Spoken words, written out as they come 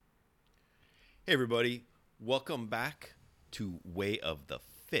Hey, everybody. Welcome back to Way of the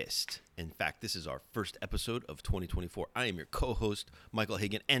Fist. In fact, this is our first episode of 2024. I am your co host, Michael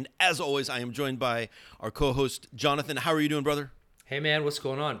Hagan. And as always, I am joined by our co host, Jonathan. How are you doing, brother? Hey man, what's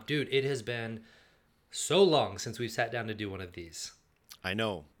going on? Dude, it has been so long since we've sat down to do one of these. I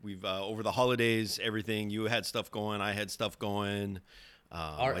know. We've, over the holidays, everything. You had stuff going. I had stuff going.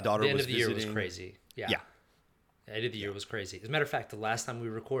 My daughter The end was of the year was visiting. crazy. Yeah. Yeah, The end of the year was crazy. As a matter of fact, the last time we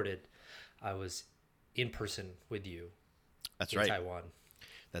recorded, I was in person with you that's in right. Taiwan.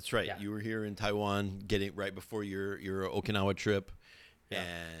 That's right. Yeah. You were here in Taiwan, getting right before your Okinawa trip, Yeah.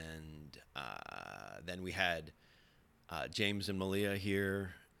 and then we had James and Malia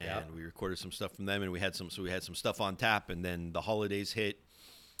here, and Yeah. we recorded some stuff from them, and we had some stuff on tap, and then the holidays hit,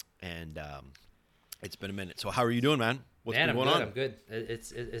 and it's been a minute. So how are you doing, man? What's Man, been I'm going good. on? I'm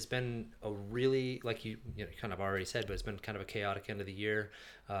good. It's been a really, like you kind of already said, but it's been kind of a chaotic end of the year.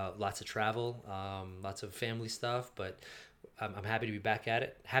 Lots of travel, lots of family stuff, but I'm happy to be back at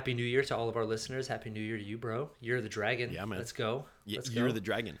it. Happy New Year to all of our listeners. Happy New Year to you, bro. Year of the Dragon. Yeah, man. Let's go. Let's You're go. the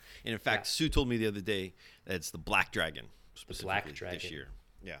dragon, and in fact, Yeah. Sue told me the other day that it's the black dragon Black specifically Dragon. this year.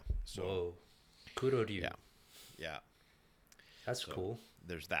 Yeah. So Whoa. Kudo to you. yeah, yeah. That's So cool.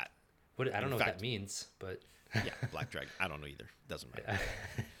 there's that. What I don't In know fact, what that means, but yeah, black dragon. I don't know either. Doesn't matter.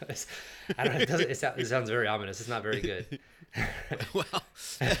 I don't. It sounds very ominous. It's not very good. Well,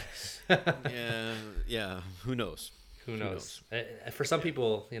 yeah. Who knows? Who knows? For some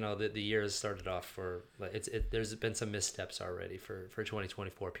people, the year has started off for like there's been some missteps already for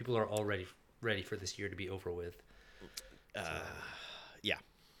 2024. People are already ready for this year to be over with. Yeah,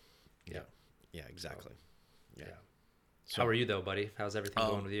 Yeah. yeah, exactly. Yeah. Yeah. So How are you though, buddy? How's everything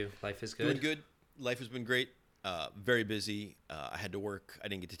going with you? Life is doing good. good. Life has been great. Very busy. I had to work. I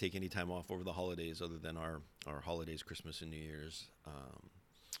didn't get to take any time off over the holidays, other than our holidays, Christmas and New Year's.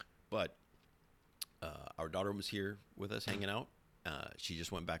 But our daughter was here with us, hanging out. She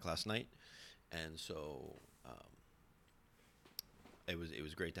just went back last night, and so it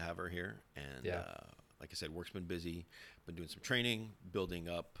was great to have her here. And Yeah. like I said, work's been busy. Been doing some training, trying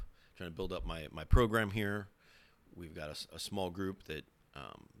to build up my program here. We've got a small group that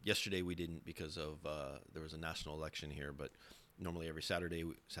yesterday we didn't because of there was a national election here. But normally every Saturday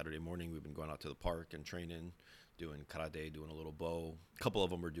morning we've been going out to the park and training, doing karate, doing a little bow. A couple of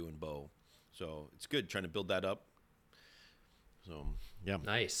them are doing bow, so it's good trying to build that up. So yeah,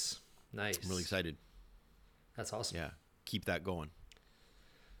 Nice. Nice. I'm really excited. That's awesome. Yeah, keep that going.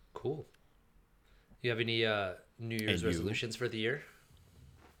 Cool. You have any New Year's you? resolutions for the year?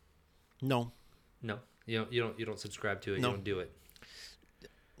 No, No. You don't subscribe to it. No. You don't do it.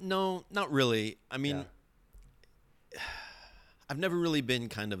 no, not really. I mean, Yeah. I've never really been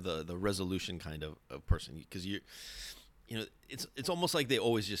kind of the resolution kind of person, because it's almost like they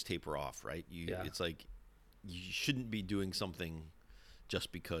always just taper off, right? Yeah. It's like you shouldn't be doing something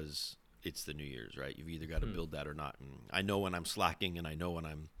just because it's the New Year's, right? You've either got to build that or not. And I know when I'm slacking, and I know when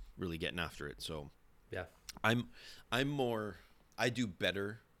I'm really getting after it. So Yeah. I'm more, I do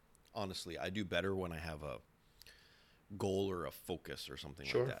better. Honestly, I do better when I have a goal or a focus or something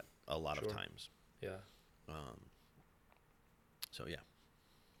Sure. like that. A lot of Sure. times. Yeah. So yeah.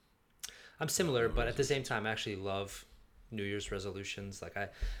 I'm similar, but at the same time, I actually love New Year's resolutions. Like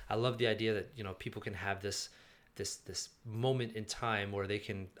I love the idea that people can have this moment in time where they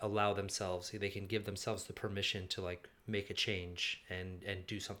can they can give themselves the permission to like make a change and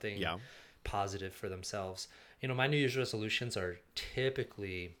do something Yeah. positive for themselves. My New Year's resolutions are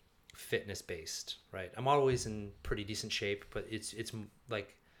typically fitness based, right? I'm always in pretty decent shape, but it's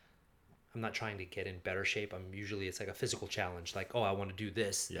like I'm not trying to get in better shape. It's like a physical challenge. Like, oh, I want to do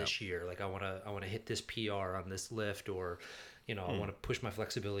this Yeah. this year. Like I want to hit this PR on this lift, or, I want to push my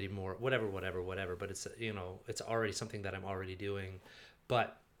flexibility more, whatever. But it's already something that I'm already doing.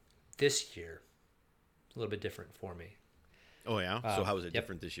 But this year, a little bit different for me. Oh yeah. So how is it Yep.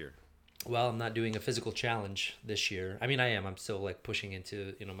 different this year? Well, I'm not doing a physical challenge this year. I mean, I am. I'm still like pushing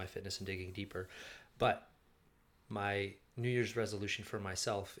into, my fitness and digging deeper. But my New Year's resolution for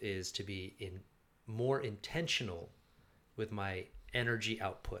myself is to be more intentional with my energy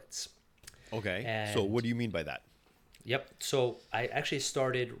outputs. Okay. And So what do you mean by that? Yep. So I actually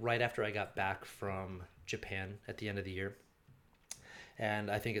started right after I got back from Japan at the end of the year.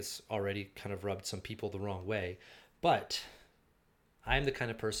 And I think it's already kind of rubbed some people the wrong way. But I'm the kind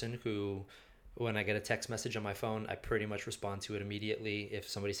of person who, when I get a text message on my phone, I pretty much respond to it immediately. If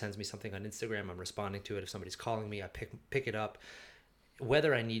somebody sends me something on Instagram, I'm responding to it. If somebody's calling me, I pick it up,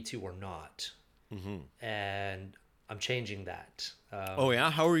 whether I need to or not. Mm-hmm. And I'm changing that. Oh yeah.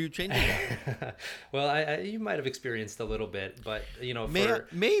 How are you changing that? Well, you might have experienced a little bit, but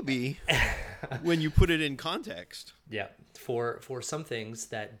Maybe. when you put it in context. Yeah, for some things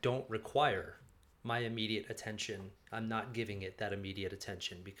that don't require my immediate attention, I'm not giving it that immediate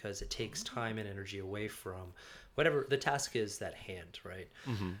attention because it takes time and energy away from whatever the task is at hand, right?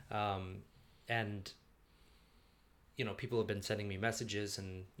 And people have been sending me messages,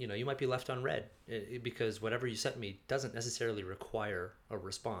 and you might be left unread because whatever you sent me doesn't necessarily require a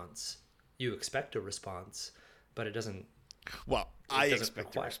response. You expect a response, but it doesn't. Well, I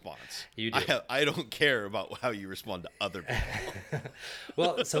expect a response. You do. I don't care about how you respond to other people.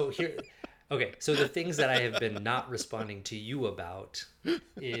 Well, so so the things that I have been not responding to you about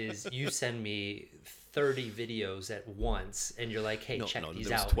is you send me 30 videos at once, and you're like, hey, check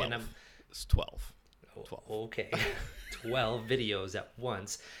these out. 12. And it's 12. 12. Okay. 12 videos at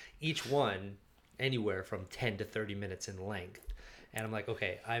once, each one anywhere from 10 to 30 minutes in length. And I'm like,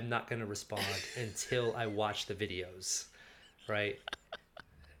 okay, I'm not going to respond until I watch the videos. Right?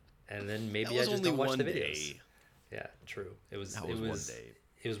 And then maybe I just don't watch the videos. Yeah, true. It was one day.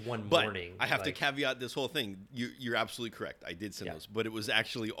 It was one morning. I have to caveat this whole thing. You're absolutely correct. I did send those, but it was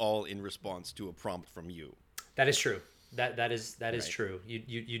actually all in response to a prompt from you. That is true. That is true.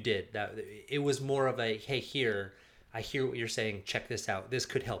 You did that. It was more of a, hey, here, I hear what you're saying. Check this out. This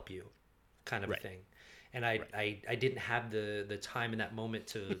could help you, kind of a thing. And I didn't have the time in that moment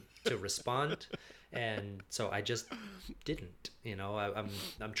to respond, and so I just didn't.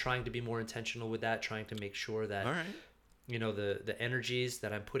 I'm trying to be more intentional with that. Trying to make sure that the energies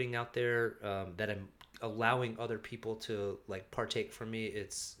that I'm putting out there, that I'm allowing other people to partake from me.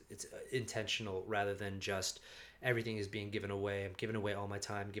 It's intentional rather than just everything is being given away. I'm giving away all my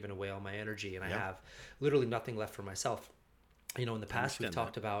time, giving away all my energy, and I have literally nothing left for myself. In the past, we've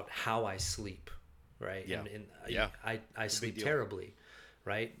talked about how I sleep, right? Yeah. And I sleep terribly,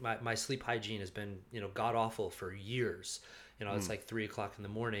 right? My sleep hygiene has been, god awful for years. It's like 3:00 in the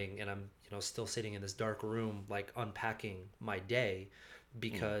morning, and I'm, still sitting in this dark room, unpacking my day,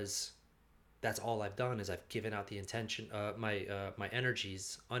 because that's all I've done is I've given out the intention, my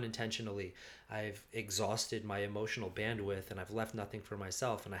energies unintentionally. I've exhausted my emotional bandwidth, and I've left nothing for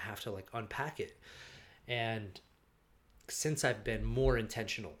myself, and I have to unpack it. And since I've been more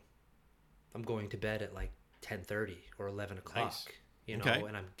intentional, I'm going to bed at 10:30 or 11 o'clock, and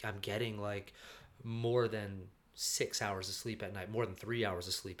I'm getting more than 6 hours of sleep at night, more than 3 hours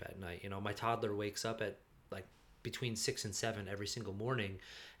of sleep at night. My toddler wakes up at between 6 and 7 every single morning,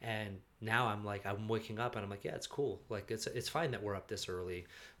 and now I'm waking up and I'm like, yeah, it's cool. It's fine that we're up this early.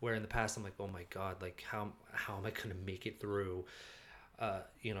 Where in the past I'm like, oh my God, how am I gonna make it through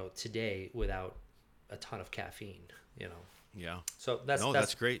today without a ton of caffeine? Yeah. So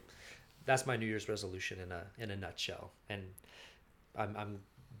that's great. That's my New Year's resolution in a nutshell, and I'm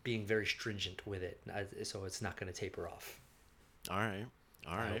being very stringent with it, so it's not going to taper off. All right.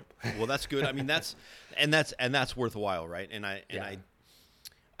 Well, that's good. I mean, that's worthwhile, right? And I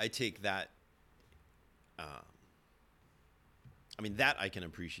take that. I mean, that I can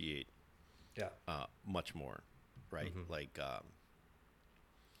appreciate. Yeah. Much more, right? Mm-hmm.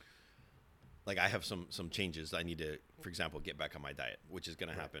 Like I have some changes. I need to, for example, get back on my diet, which is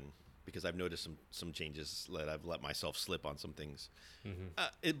going to happen because I've noticed some changes that I've let myself slip on some things.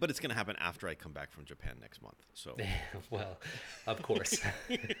 Mm-hmm. But it's going to happen after I come back from Japan next month. So, well, of course.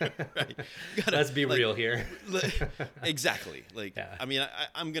 Right. Let's be real here. Exactly. I mean,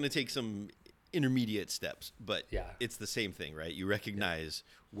 I'm going to take some intermediate steps, but it's the same thing, right? You recognize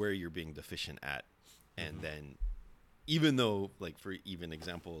where you're being deficient at, and then even though, for even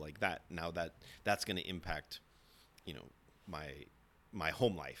example like that, now that's going to impact, my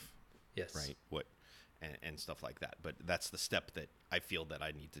home life. Yes. Right. And stuff like that. But that's the step that I feel that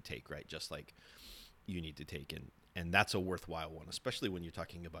I need to take, right? Just like you need to take. And that's a worthwhile one, especially when you're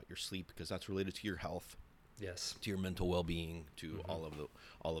talking about your sleep, because that's related to your health. Yes. To your mental well-being, to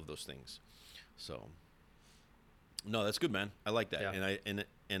all of those things. So no, that's good, man. I like that. Yeah.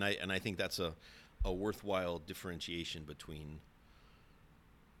 And I think that's a worthwhile differentiation between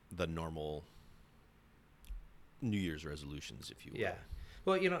the normal New Year's resolutions, if you will. Yeah.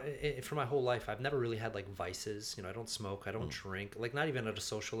 Well, for my whole life, I've never really had vices. I don't smoke, I don't drink, not even at a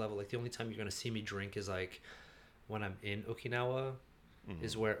social level. The only time you're going to see me drink is when I'm in Okinawa,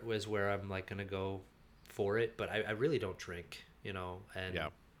 is where I'm going to go for it. But I really don't drink, and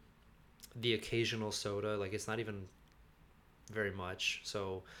the occasional soda, it's not even very much.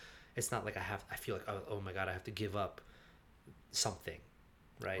 So it's not I feel like, oh my God, I have to give up something.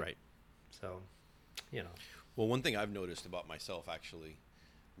 Right. So, Well, one thing I've noticed about myself actually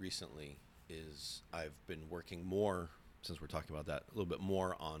recently is I've been working more, since we're talking about that, a little bit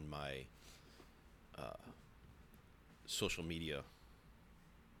more on my social media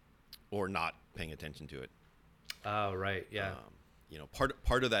or not paying attention to it. Oh, right. Yeah.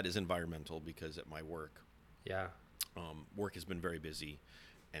 Part of that is environmental because at my work, Yeah. work has been very busy,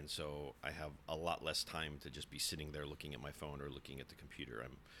 and so I have a lot less time to just be sitting there looking at my phone or looking at the computer.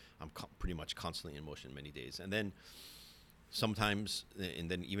 I'm pretty much constantly in motion many days, and then sometimes, and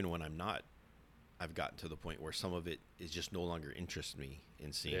then even when I'm not, I've gotten to the point where some of it is just no longer interests me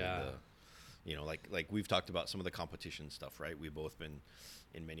in seeing Yeah. like we've talked about some of the competition stuff, right? We've both been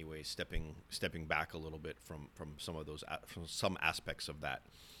in many ways stepping back a little bit from some of those from some aspects of that,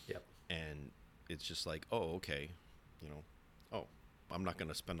 Yep. and it's just like, oh, okay, oh, I'm not going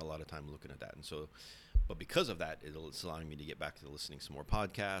to spend a lot of time looking at that. And so, but because of that, it's allowing me to get back to listening some more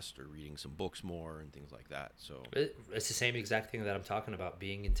podcasts or reading some books more and things like that. So It's the same exact thing that I'm talking about,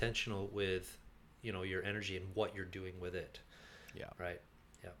 being intentional with, your energy and what you're doing with it. yeah, Right.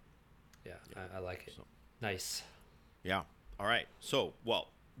 Yeah. Yeah. I like it. so Nice. yeah. All right. So, well,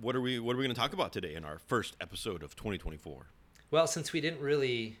 what are we going to talk about today in our first episode of 2024? Well, since we didn't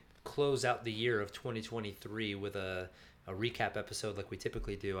really close out the year of 2023 with a recap episode like we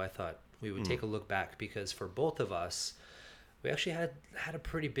typically do, I thought we would take a look back, because for both of us, we actually had a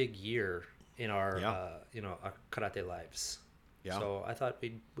pretty big year in our our karate lives. Yeah. So I thought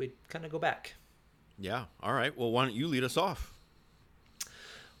we'd kind of go back. Yeah. All right. Well, why don't you lead us off?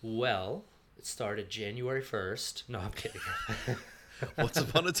 Well, it started January 1st. No, I'm kidding. Once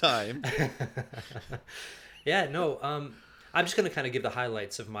upon a time. Yeah, no. I'm just gonna kind of give the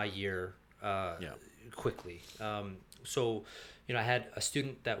highlights of my year Yeah. quickly. So, I had a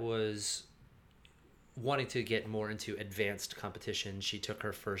student that was wanting to get more into advanced competition. She took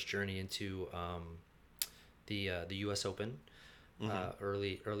her first journey into the U.S. Open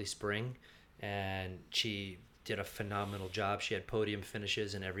early spring, and she did a phenomenal job. She had podium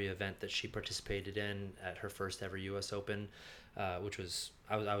finishes in every event that she participated in at her first ever U.S. Open, which was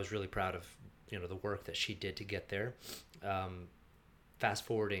I was really proud of the work that she did to get there. Fast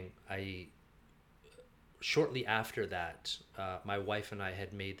forwarding, shortly after that, my wife and I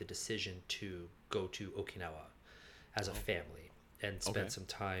had made the decision to go to Okinawa as a family and spend some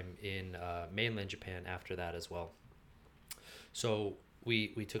time in mainland Japan after that as well. So we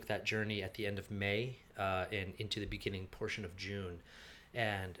took that journey at the end of May and into the beginning portion of June,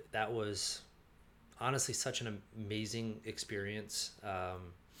 and that was honestly such an amazing experience.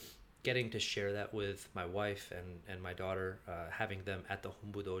 Getting to share that with my wife and my daughter, having them at the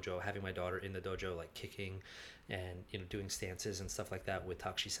Hombu dojo, having my daughter in the dojo, like kicking and doing stances and stuff like that with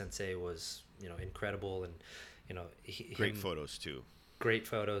Takshi Sensei was incredible. And Great photos too. great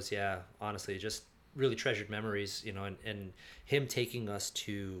photos, yeah. Honestly, just really treasured memories, and him taking us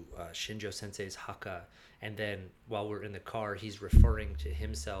to Shinjo Sensei's haka, and then while we're in the car, he's referring to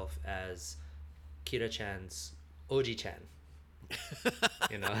himself as Kira-chan's Oji-chan.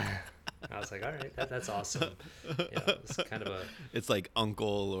 I was like, all right, that's awesome. It's kind of a It's like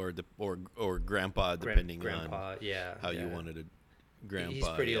uncle or grandpa, depending grandpa, on yeah, how you yeah. wanted to. Grandpa. He's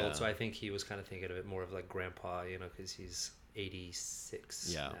pretty yeah. old, so I think he was kind of thinking of it more of like grandpa, because he's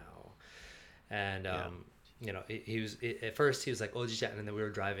 86 Yeah. now. And he was at first he was like Oji-chan, and then we were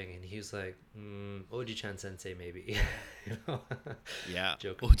driving, and he was like Oji-chan Sensei maybe, Yeah.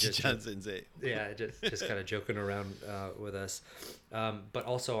 Oji-chan Sensei. yeah, just kind of joking around with us. But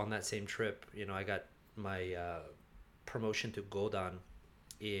also on that same trip, I got my promotion to Godan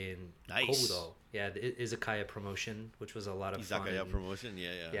in Nice. Kobudo. Yeah, the izakaya promotion, which was a lot of fun. Izakaya and, promotion.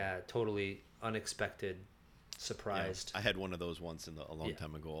 Yeah. yeah, totally unexpected, Yeah. surprised. I had one of those once a long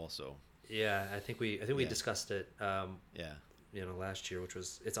time ago also. Yeah, I think we discussed it. Yeah. Last year, which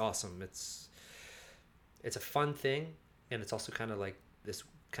was it's awesome. It's a fun thing, and it's also kind of like this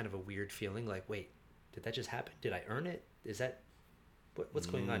kind of a weird feeling. Like, wait, did that just happen? Did I earn it? Is that what's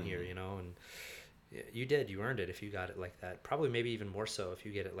going on here? And you did. You earned it if you got it like that. Probably maybe even more so if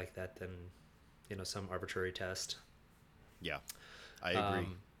you get it like that than some arbitrary test. Yeah, I agree.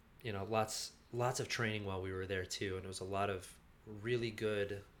 Lots of training while we were there too, and it was a lot of really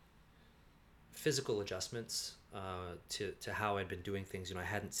good physical adjustments to how I'd been doing things. I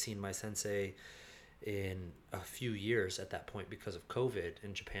hadn't seen my sensei in a few years at that point because of COVID,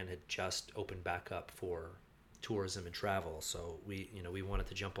 and Japan had just opened back up for tourism and travel. So we wanted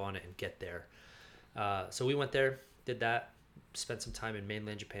to jump on it and get there. So we went there, did that, spent some time in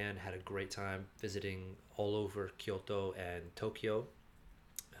mainland Japan, had a great time visiting all over Kyoto and Tokyo,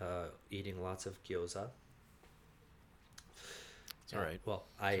 eating lots of gyoza. All right. Well,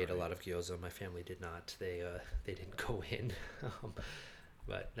 I ate a lot of gyoza. My family did not. They didn't go in.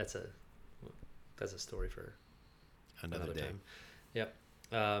 But that's a story for another day. time. Yep.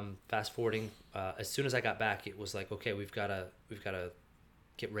 Fast forwarding. As soon as I got back, it was like, okay, we've got to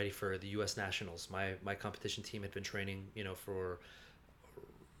get ready for the U.S. Nationals. My competition team had been training, for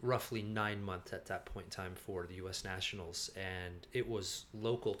roughly 9 months at that point in time for the U.S. Nationals, and it was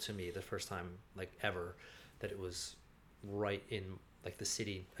local to me the first time like ever that it was right in like the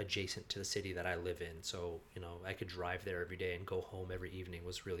city adjacent to the city that I live in. So I could drive there every day and go home every evening.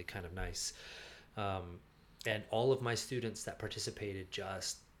 Was really kind of nice. And all of my students that participated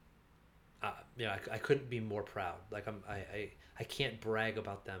just I couldn't be more proud. Like I can't brag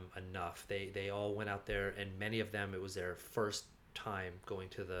about them enough. They all went out there, and many of them it was their first time going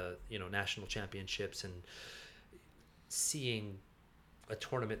to the national championships and seeing a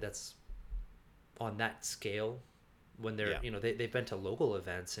tournament that's on that scale when they're Yeah. they've been to local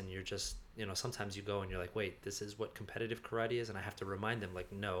events, and you're just sometimes you go and you're like, wait, this is what competitive karate is, and I have to remind them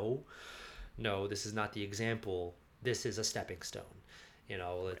like, no, this is not the example. This is a stepping stone.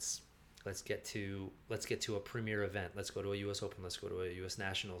 Let's get to a premier event. Let's go to a US Open. Let's go to a US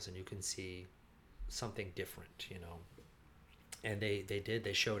Nationals, and you can see something different. And they did.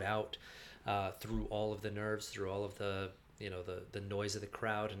 They showed out through all of the nerves, through all of the the noise of the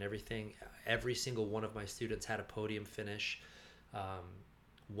crowd and everything. Every single one of my students had a podium finish. Um,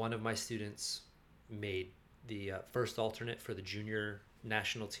 One of my students made the first alternate for the junior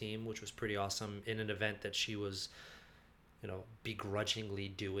national team, which was pretty awesome in an event that she was begrudgingly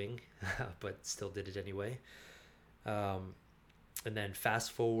doing, but still did it anyway. Um, and then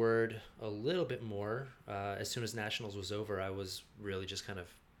fast forward a little bit more, as soon as nationals was over, I was really just kind of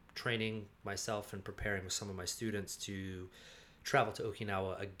training myself and preparing with some of my students to travel to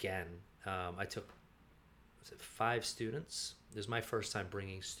Okinawa again. I took, was it 5 students? It was my first time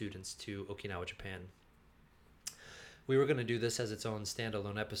bringing students to Okinawa, Japan. We were going to do this as its own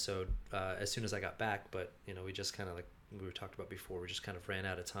standalone episode as soon as I got back, but we just kind of, like we were talked about before, we just kind of ran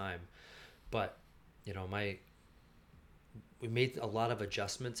out of time. But we made a lot of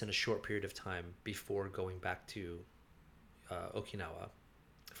adjustments in a short period of time before going back to Okinawa,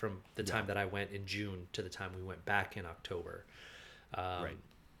 from the time that I went in June to the time we went back in October. Right.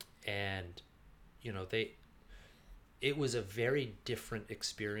 And it was a very different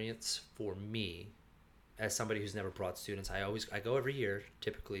experience for me as somebody who's never brought students. I go every year,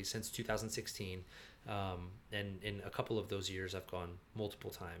 typically since 2016, and in a couple of those years I've gone multiple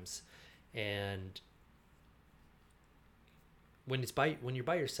times. And when you're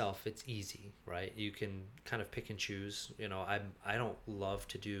by yourself, it's easy, right? You can kind of pick and choose. I don't love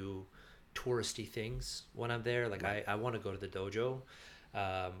to do touristy things when I'm there. Like Right. I want to go to the dojo.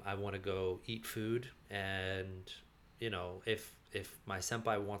 I want to go eat food, and if my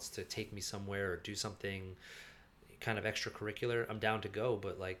senpai wants to take me somewhere or do something kind of extracurricular, I'm down to go.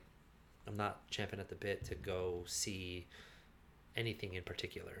 But like, I'm not champing at the bit to go see anything in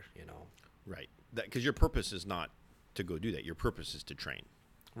particular. Right. Because your purpose is not to go do that. Your purpose is to train.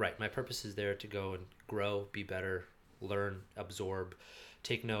 Right. My purpose is there to go and grow, be better, learn, absorb,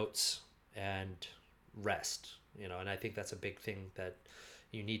 take notes, and rest. And I think that's a big thing that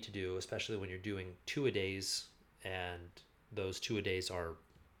you need to do, especially when you're doing 2-a-days, and those 2-a-days are,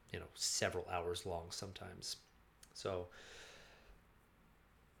 several hours long sometimes. So,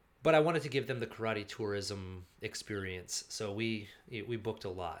 but I wanted to give them the karate tourism experience. So we booked a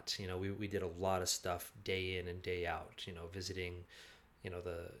lot. We did a lot of stuff day in and day out. Visiting,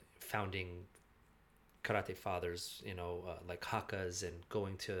 the founding karate fathers. Like hakas, and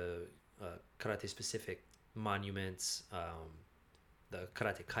going to karate specific monuments. The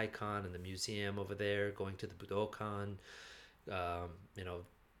karate kaikan and the museum over there. Going to the budokan.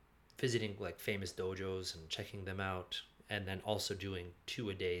 Visiting like famous dojos and checking them out, and then also doing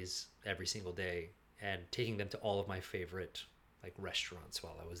 2-a-days every single day, and taking them to all of my favorite like restaurants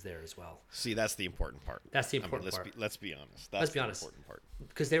while I was there as well. See, that's the important part. That's the important part. Let's be honest. Let's be honest. Important part.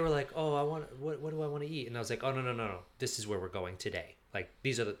 Because they were like, "Oh, I want what do I want to eat?" And I was like, "Oh, no. This is where we're going today. Like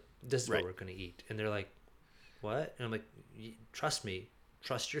this is Right. where we're going to eat." And they're like, "What?" And I'm like, "Trust me.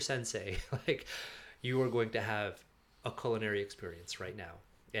 Trust your sensei. Like you are going to have a culinary experience right now."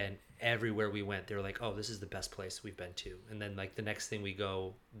 And everywhere we went, they were like, "Oh, this is the best place we've been to." And then like the next thing we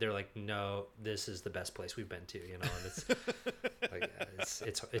go, they're like, "No, this is the best place we've been to." And it's like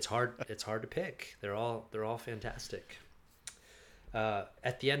it's hard to pick. They're all fantastic.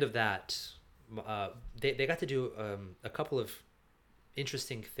 At the end of that, they got to do a couple of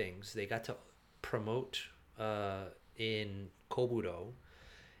interesting things. They got to promote in Kobudo,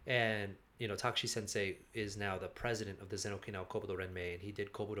 and Takashi Sensei is now the president of the Zen Okinawa Kobudo Renmei, and he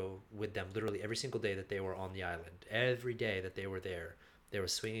did Kobudo with them literally every single day that they were on the island. Every day that they were there, they were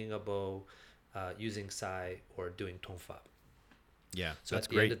swinging a bow, using sai, or doing tonfa. Yeah, So that's at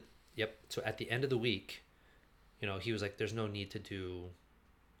the great. end of, yep. So at the end of the week, he was like, "There's no need to do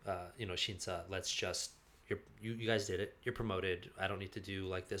Shinsa, let's just you guys did it. You're promoted. I don't need to do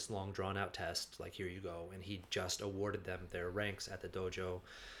like this long drawn out test. Like here you go. And he just awarded them their ranks at the dojo,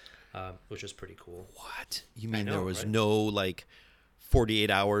 which was pretty cool. What? You I mean there know, was right? no like 48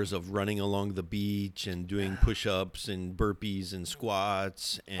 hours of running along the beach and doing push-ups and burpees and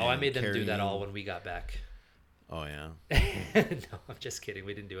squats and Oh, I made them do that all carrying? when we got back. Oh yeah. No, I'm just kidding.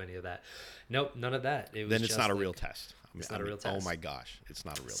 We didn't do any of that. Nope, none of that. It was Then it's just not a like, real test. it's not a real Oh test. my gosh, it's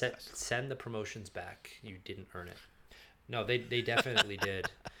not a real test. Send the promotions back. You didn't earn it. No, they definitely did.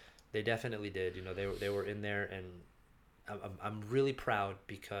 They definitely did. They were in there, and I'm really proud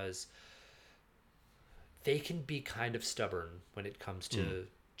because they can be kind of stubborn when it comes to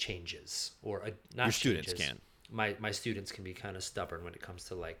changes or not Your students changes. can. My students can be kind of stubborn when it comes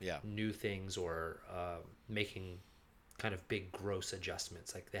to like Yeah. new things or making kind of big gross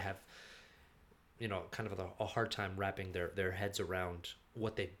adjustments. Like they have kind of a hard time wrapping their heads around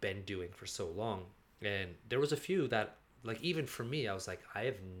what they've been doing for so long. And there was a few that, like, even for me, I was like,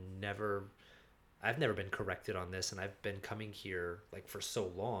 I've never been corrected on this, and I've been coming here like for so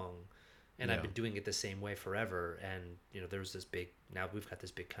long, and I've Yeah. been doing it the same way forever. And there was this big, now we've got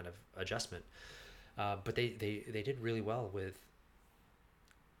this big kind of adjustment. But they did really well with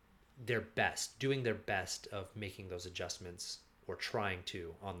doing their best of making those adjustments or trying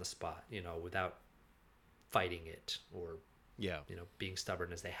to on the spot, without fighting it or Yeah. being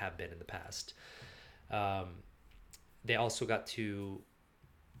stubborn as they have been in the past. Um, they also got to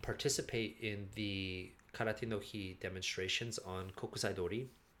participate in the Karate no Hi demonstrations on Kokusai Dori,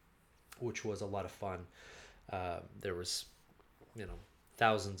 which was a lot of fun. There was,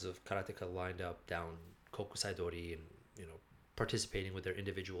 thousands of karateka lined up down Kokusai Dori and, participating with their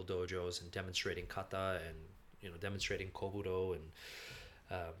individual dojos and demonstrating kata and, demonstrating koburo.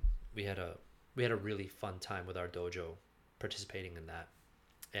 And we had a really fun time with our dojo participating in that.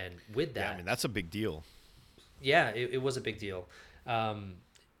 And with that, Yeah, I mean that's a big deal. yeah, it was a big deal. One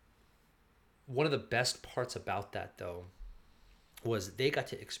of the best parts about that, though, was they got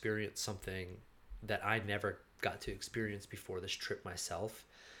to experience something that I never got to experience before this trip myself.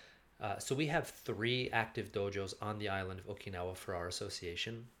 So we have 3 active dojos on the island of Okinawa for our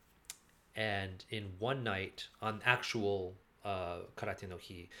association. And in one night, on actual Karate no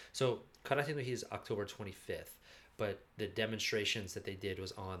Hi. So Karate no Hi is October 25th. But the demonstrations that they did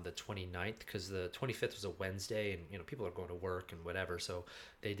was on the 29th, because the 25th was a Wednesday, and people are going to work and whatever, so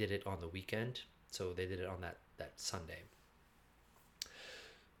they did it on the weekend. So they did it on that Sunday.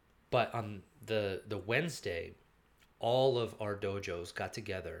 But on the Wednesday, all of our dojos got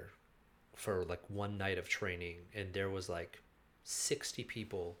together for like one night of training, and there was like 60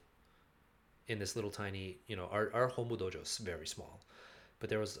 people in this little tiny, our Homu dojo is very small, but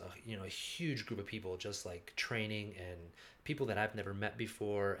there was a huge group of people just like training, and people that I've never met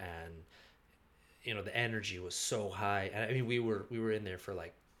before. And the energy was so high. And I mean, we were in there for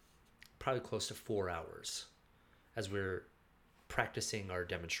like probably close to 4 hours as we're practicing our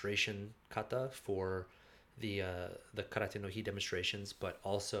demonstration kata for the Karate no Hi demonstrations, but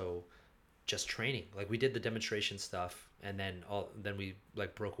also just training. Like we did the demonstration stuff, and then we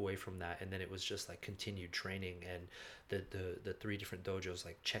like broke away from that, and then it was just like continued training. And the 3 different dojos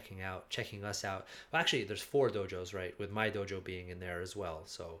like checking us out. Well, actually there's 4 dojos, right, with my dojo being in there as well.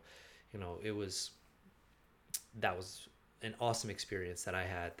 So that was an awesome experience that I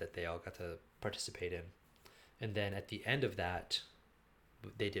had, that they all got to participate in. And then at the end of that,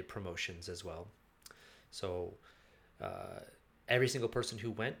 they did promotions as well. So every single person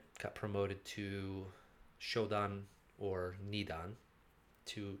who went got promoted to Shodan or Nidan.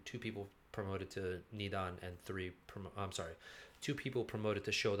 Two people promoted to Nidan, and 2 people promoted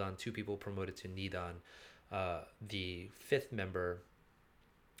to Shodan, 2 people promoted to Nidan. The 5th member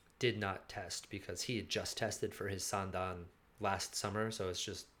did not test because he had just tested for his Sandan last summer, so it's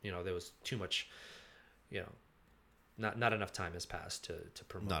just there was too much, not enough time has passed to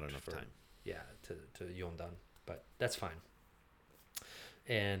promote. Not enough time. Yeah, to Yondan, but that's fine.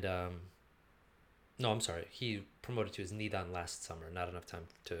 And no, I'm sorry, he promoted to his Nidan last summer. Not enough time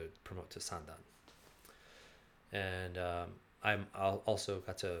to promote to Sandan. And I'll also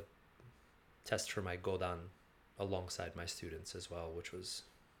got to test for my Godan alongside my students as well, which was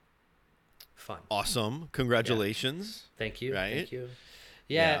fun. Awesome. Congratulations. Thank you. Right? Thank you.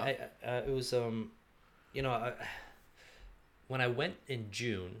 Yeah. It was when I went in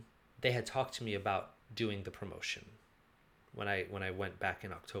June, they had talked to me about doing the promotion when I went back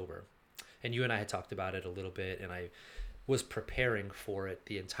in October. And you and I had talked about it a little bit, and I was preparing for it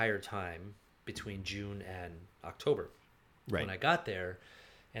the entire time between June and October. Right. When I got there,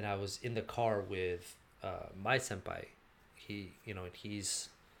 and I was in the car with my senpai, he's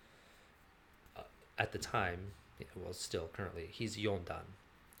at the time, well, still currently, he's Yondan.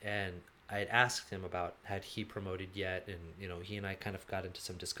 And I had asked him about had he promoted yet, and he and I kind of got into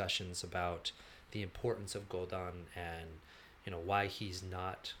some discussions about the importance of Godan and why he's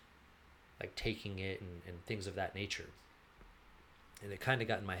not like taking it and things of that nature. And it kind of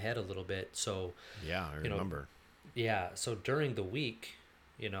got in my head a little bit. So Yeah, I remember. yeah, so during the week,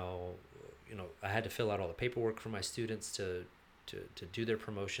 I had to fill out all the paperwork for my students to do their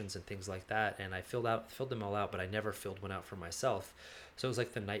promotions and things like that, and I filled them all out, but I never filled one out for myself. So it was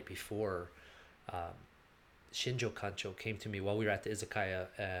like the night before, Shinjo Kancho came to me while we were at the izakaya,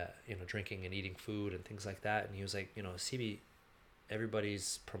 drinking and eating food and things like that, and he was like, CB,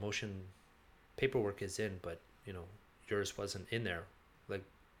 everybody's promotion paperwork is in, but yours wasn't in there. Like,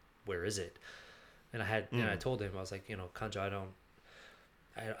 where is it? And I told him, I was like, Kanjo,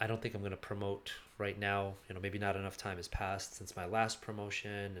 I don't think I'm going to promote right now. Maybe not enough time has passed since my last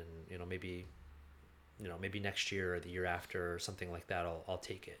promotion, and maybe next year or the year after or something like that, I'll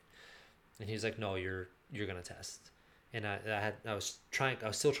take it. And he's like, no, you're going to test. And I was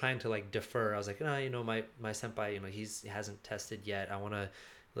still trying to like defer. I was like, no, my senpai, he hasn't tested yet. I want to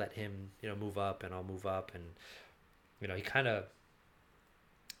let him, move up, and I'll move up. And, he kind of,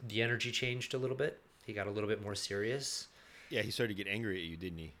 the energy changed a little bit. He got a little bit more serious. Yeah, he started to get angry at you,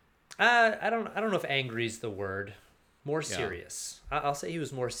 didn't he? I don't know if angry is the word. More serious. Yeah. I'll say he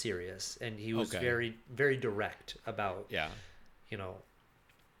was more serious, and he was very, very direct about. Yeah.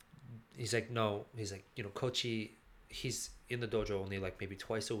 He's like, no. He's like, Kochi, he's in the dojo only like maybe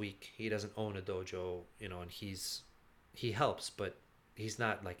twice a week. He doesn't own a dojo, and he helps, but he's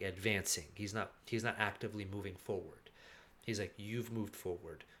not like advancing. He's not actively moving forward. He's like, you've moved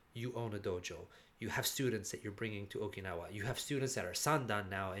forward. You own a dojo. You have students that you're bringing to Okinawa. You have students that are sandan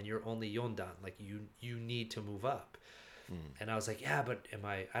now, and you're only yondan. Like, you need to move up. And I was like, yeah, but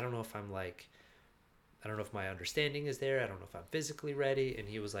I don't know if I'm like, I don't know if my understanding is there. I don't know if I'm physically ready. And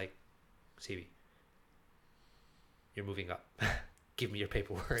he was like, CB, you're moving up. Give me your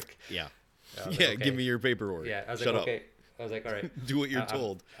paperwork. Yeah. Like, okay. Give me your paperwork. Yeah. I was Shut like, up. okay. I was like, all right. Do what you're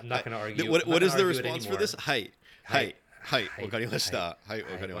told. I'm not going to argue. What is the response for this? Hai. Wakarimashita. Hai.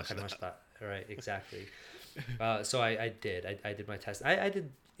 Wakarimashita. All right. Exactly. So I did my test. I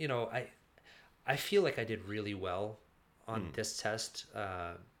did, I feel like I did really well on this test,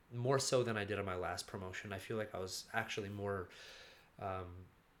 more so than I did on my last promotion. I feel like I was actually more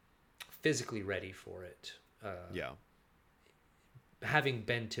physically ready for it. Having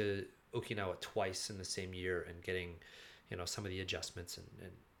been to Okinawa twice in the same year and getting, some of the adjustments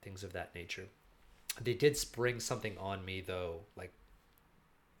and things of that nature. They did spring something on me though, like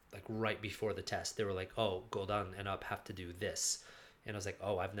right before the test. They were like, "Oh, Goldan and up have to do this," and I was like,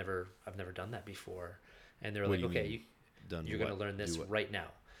 "Oh, I've never done that before." And they were like, "Okay, you're going to learn this right now."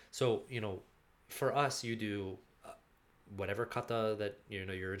 So for us, you do whatever kata that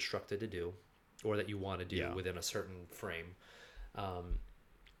you're instructed to do, or that you want to do within a certain frame.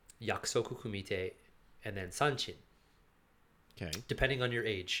 Yakusoku kumite, and then sanchin. Okay. Depending on your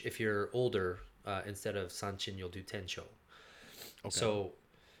age, if you're older, instead of sanchin, you'll do tensho. Okay. So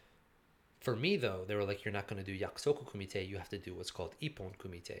for me though, they were like, "You're not going to do yakusoku kumite. You have to do what's called ippon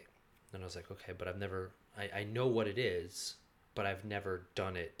kumite." And I was like, "Okay, but I know what it is, but I've never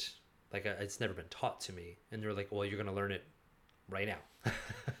done it. Like it's never been taught to me." And they're like, "Well, you're going to learn it right now."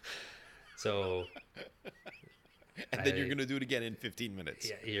 So. And then you're going to do it again in 15 minutes.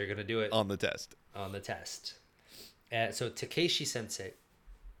 Yeah, you're going to do it on the test. So Takeshi Sensei,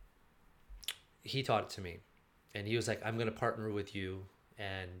 he taught it to me, and he was like, "I'm going to partner with you,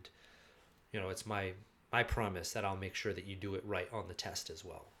 and it's my promise that I'll make sure that you do it right on the test as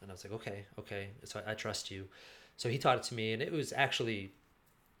well." And I was like, okay. So I trust you. So he taught it to me, and it was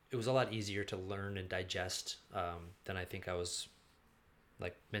a lot easier to learn and digest than I think I was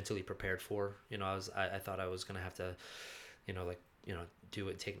like mentally prepared for. I thought I was gonna have to do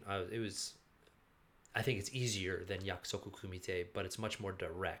it. I think it's easier than yakusoku kumite, but it's much more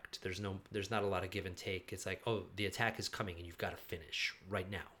direct. There's not a lot of give and take. It's like, oh, the attack is coming and you've got to finish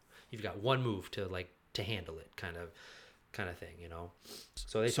right now. You've got one move to handle it, kind of thing.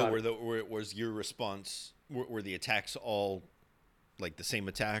 So was your response? Were the attacks all like the same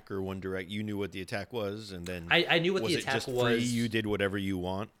attack or one direct? You knew what the attack was, and then I knew what the attack was. Was. Free, you did whatever you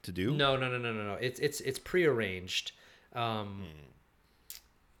want to do. No. It's prearranged, and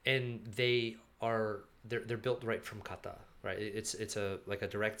they're built right from kata. Right, it's a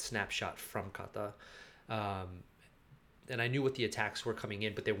direct snapshot from kata, and I knew what the attacks were coming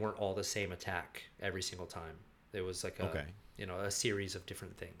in, but they weren't all the same attack every single time. There was like a series of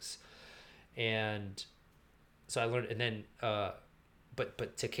different things, and so I learned, and then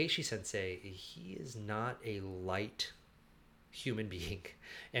but Takeshi Sensei, he is not a light human being,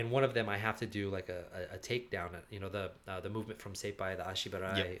 and one of them I have to do like a takedown, the movement from Seipai, the Yep.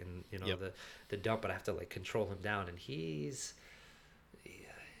 Ashibarai, and Yep. the dump, but I have to like control him down, and he's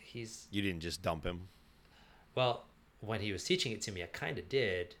You didn't just dump him. well, when he was teaching it to me, I kind of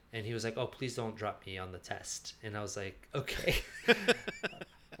did, and he was like, "Oh, please don't drop me on the test," and I was like, "Okay."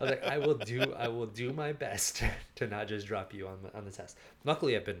 I was like, I will do my best to not just drop you on the test.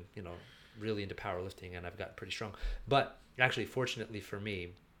 Luckily, I've been, really into powerlifting, and I've gotten pretty strong. But actually, fortunately for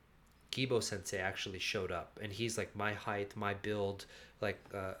me, Gibo Sensei actually showed up, and he's like my height, my build, like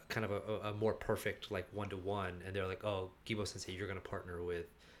kind of a more perfect like 1-to-1. And they're like, "Oh, Gibo Sensei, you're gonna partner with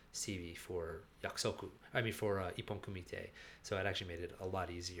Sibi for Yakusoku. I mean for Ippon Kumite." So it actually made it a lot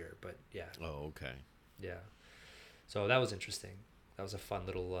easier. But yeah, Oh, okay. yeah. So that was interesting. That was a fun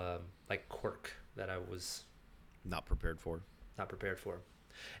little like quirk that I was Not prepared for. not prepared for,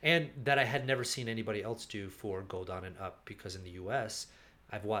 and that I had never seen anybody else do for Godan and up, because in the U.S.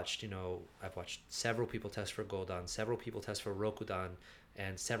 I've watched several people test for Godan, several people test for Rokudan,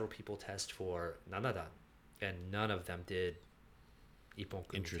 and several people test for Nanadan, and none of them did Ippon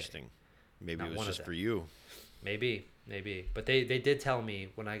Kumite. Interesting. Maybe Not it was one of just them. for you. Maybe. But they did tell me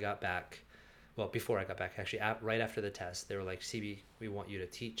when I got back, well, before I got back, actually, right after the test, they were like, "CB, we want you to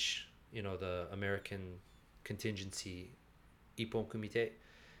teach, the American contingency Ippon Kumite,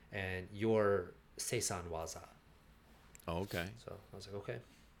 and your Seisan Waza." Oh, okay. So I was like, okay,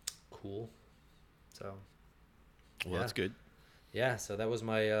 cool. So, Well, yeah. that's good. Yeah, so that was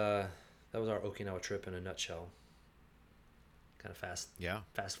that was our Okinawa trip in a nutshell. Kind of Yeah.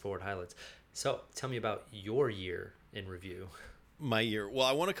 fast forward highlights. So tell me about your year in review. My year. Well,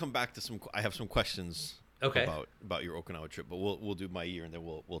 I want to come back to some. I have some questions Okay. about your Okinawa trip, but we'll do my year and then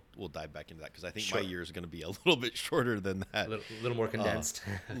we'll dive back into that because I think my Sure. year is going to be a little bit shorter than that. Little more condensed.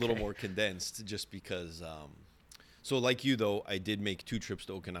 A little more condensed, just because. So, like you though, I did make 2 trips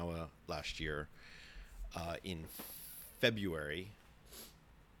to Okinawa last year, in February,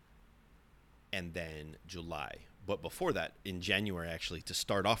 and then July. But before that, in January, actually, to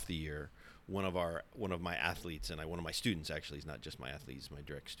start off the year, one of my athletes and one of my students, actually, he's not just my athlete, he's my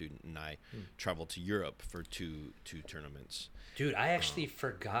direct student, and I traveled to Europe for two tournaments. Dude, I actually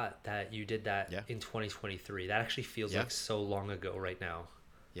forgot that you did that Yeah. in 2023. That actually feels Yeah. like so long ago right now.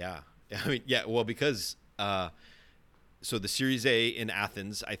 Yeah. I mean, yeah. Well, because so the Series A in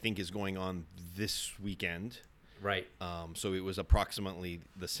Athens, I think, is going on this weekend. Right. So it was approximately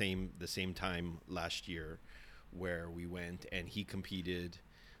the same time last year where we went, and he competed,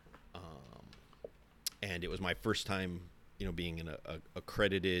 and it was my first time, being an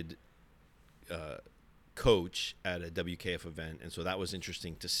accredited coach at a WKF event, and so that was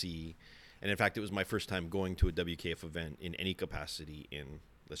interesting to see. And in fact, it was my first time going to a WKF event in any capacity in,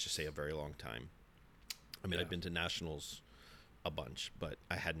 let's just say, a very long time. I mean, Yeah. I'd been to nationals a bunch, but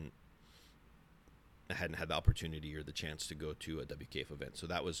I hadn't had the opportunity or the chance to go to a WKF event. So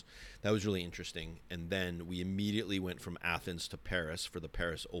that was really interesting. And then we immediately went from Athens to Paris for the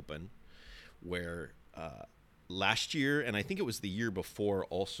Paris Open, where last year, and I think it was the year before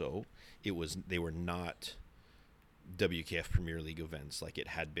also, they were not WKF Premier League events like it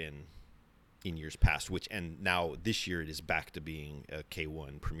had been in years past, and now this year it is back to being a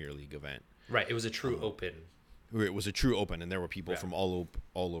K1 Premier League event. Right. It was a true open. Where it was a true open, and there were people Yeah. from all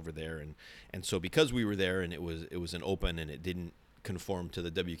over there, and so because we were there and it was an open and it didn't conform to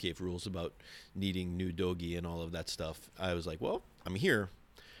the WKF rules about needing new dogi and all of that stuff, I was like, well, I'm here,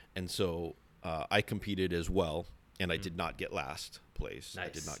 and so I competed as well, and I did not get last place. Nice. I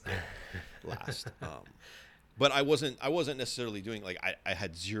did not get last, but I wasn't necessarily doing like I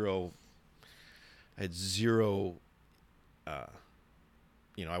had zero.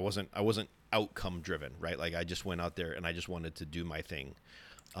 I wasn't outcome driven, right? Like I just went out there and I just wanted to do my thing.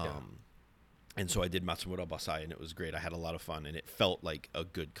 And so I did Matsumura Basai, and it was great. I had a lot of fun, and it felt like a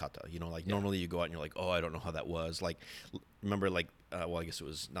good kata. Normally you go out and you're like, oh, I don't know how that was. Like, remember, I guess it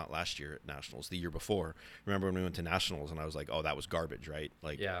was not last year at Nationals, the year before. Remember when we went to Nationals, and I was like, oh, that was garbage, right?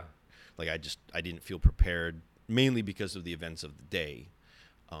 Like, Yeah. like I didn't feel prepared, mainly because of the events of the day.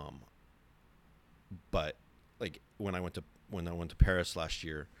 But like when I went to Paris last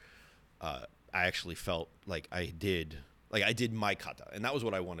year, I actually felt like I did my kata, and that was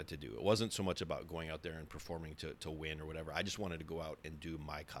what I wanted to do. It wasn't so much about going out there and performing to win or whatever. I just wanted to go out and do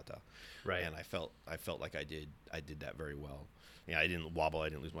my kata. Right. And I felt like I did that very well. Yeah, I didn't wobble, I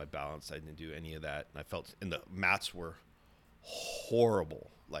didn't lose my balance, I didn't do any of that. And I felt, and the mats were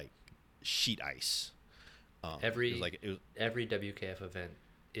horrible, like sheet ice. Every it was, every WKF event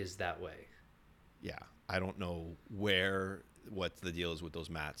is that way. yeah, I don't know where what the deal is with those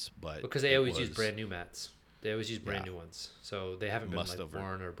mats, but Because they it always use was brand new mats. They always use brand yeah, new ones, so they haven't been must like have.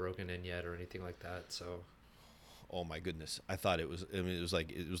 worn or broken in yet or anything like that. So Oh my goodness, I thought it was. I mean, it was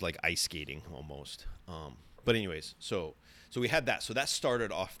like ice skating almost. But anyways, so we had that. So that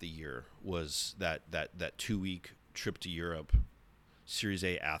started off the year was that 2 week trip to Europe, Series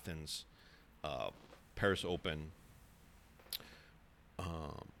A Athens, Paris Open,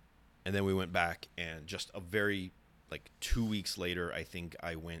 and then we went back and just a very like 2 weeks later, I think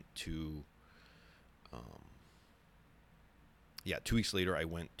I went to. 2 weeks later, I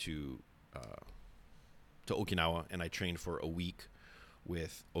went to Okinawa and I trained for a week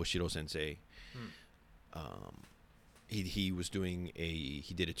with Oshiro Sensei. He was doing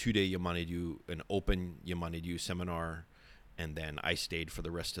he did a 2-day Yamaniryu, an open Yamaniryu seminar, and then I stayed for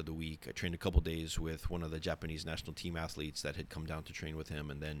the rest of the week. I trained a couple days with one of the Japanese national team athletes that had come down to train with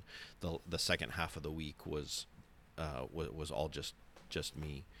him, and then the second half of the week was all just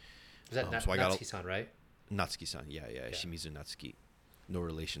me. is that So I got Natsuki-san, right? Natsuki-san, yeah, Yeah. Shimizu Natsuki, no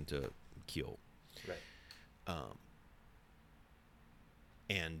relation to Kyo. Right.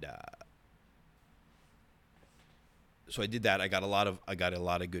 And so I did that. I got a lot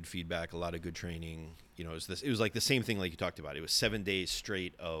of good feedback, a lot of good training. You know, it was like the same thing like you talked about. It was 7 days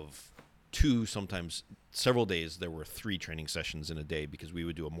straight of two, sometimes several days. There were 3 training sessions in a day because we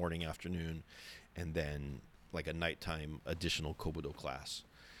would do a morning, afternoon, and then like a nighttime additional Kobudo class.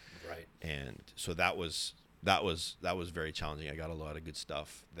 Right. And so that was very challenging. I got a lot of good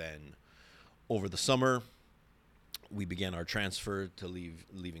stuff. Then over the summer, we began our transfer to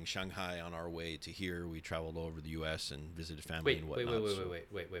leaving Shanghai on our way to here. We traveled all over the U.S. and visited family and whatnot.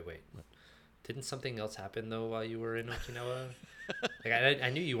 Wait. Didn't something else happen though while you were in Okinawa? Like I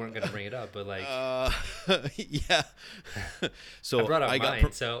knew you weren't going to bring it up, but like yeah. So I brought up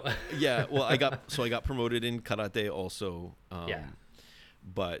mine. So yeah, well, I got promoted in karate also. Yeah.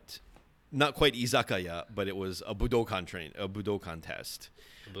 But not quite izakaya, but it was a budokan test.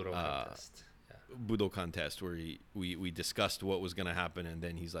 Budo contest. Yeah. Budokan test where we discussed what was going to happen, and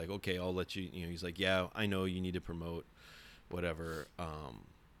then he's like, okay, I'll let you, he's like, yeah, I know you need to promote whatever.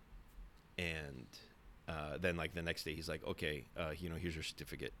 And then like the next day he's like, okay, here's your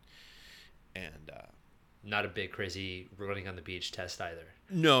certificate. And not a big crazy running on the beach test either.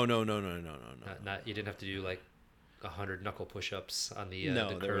 No. Not you didn't have to do like 100 knuckle push-ups on the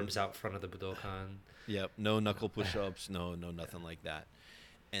curbs out front of the Budokan. Yep, no knuckle push-ups, no nothing like that.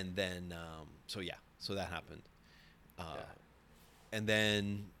 And then so that happened. And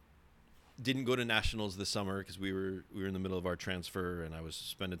then didn't go to nationals this summer because we were in the middle of our transfer and I was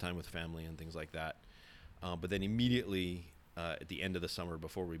spending time with family and things like that. But then immediately at the end of the summer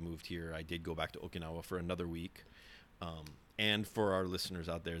before we moved here, I did go back to Okinawa for another week. And for our listeners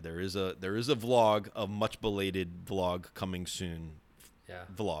out there, there is a vlog, a much belated vlog coming soon. Yeah.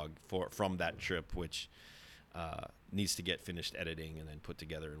 Vlog from that trip, which needs to get finished editing and then put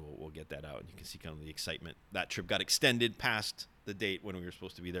together, and we'll get that out. And you can see kind of the excitement. That trip got extended past the date when we were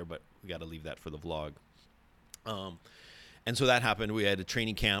supposed to be there, but we got to leave that for the vlog. And so that happened. We had a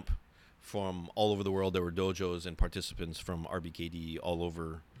training camp from all over the world. There were dojos and participants from RBKD all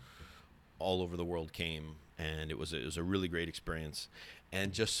over the world came, and it was a really great experience.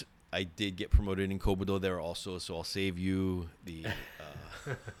 And just I did get promoted in Kobudo there also, so I'll save you the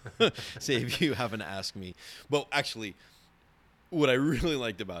save you having to ask me. But actually, what I really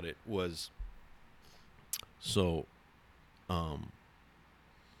liked about it was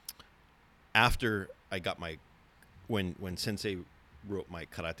after I got when Sensei wrote my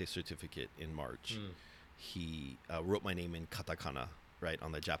karate certificate in March, he wrote my name in katakana, right,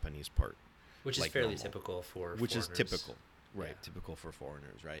 on the Japanese part. Which is like fairly normal. typical for Which foreigners. is typical, right? Yeah. Typical for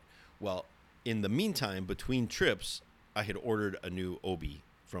foreigners, right? Well, in the meantime, between trips, I had ordered a new obi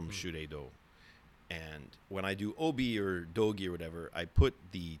from Shureido. And when I do obi or dogi or whatever, I put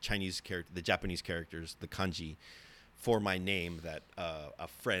the Japanese characters, the kanji, for my name that a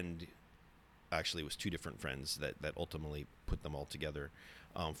friend, actually it was 2 different friends that ultimately put them all together,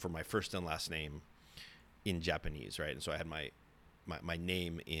 for my first and last name in Japanese, right? And so I had my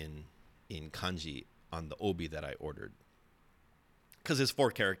name in kanji on the obi that I ordered, because it's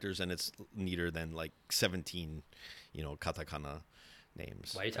 4 characters and it's neater than like 17, katakana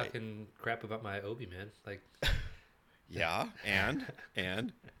names. Why are you talking crap about my obi, man? Like, Yeah, and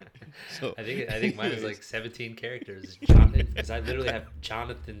so I think mine is anyways. like 17 characters. Because I literally have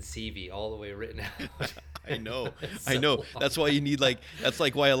Jonathan CV all the way written out. I know, It's I so know. long. That's why you need like that's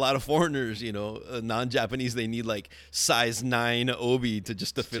like why a lot of foreigners, non-Japanese, they need like size 9 obi to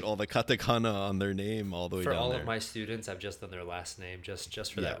fit all the katakana on their name all the way For down all of there. my students, I've just done their last name just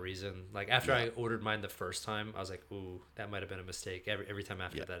for Yeah, that reason. Like after yeah, I ordered mine the first time, I was like, "Ooh, that might have been a mistake." Every time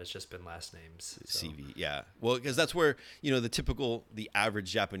after yeah. that, it's just been last names. So CV, yeah. Well, because that's where the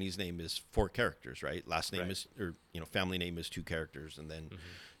average Japanese name is 4 characters, right? Last name right. is, or family name is 2 characters, and then Hmm.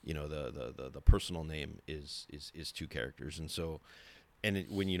 the personal name is 2 characters, and so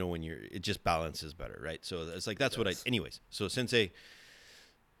when you're it just balances better, right? So it's like It that's what I. does. Anyways, so Sensei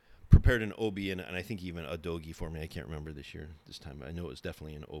prepared an obi and I think even a dogi for me. I can't remember this time. I know it was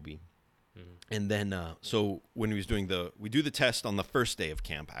definitely an obi. Hmm. And then so when he was doing we do the test on the first day of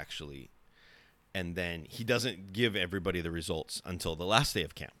camp actually, and then he doesn't give everybody the results until the last day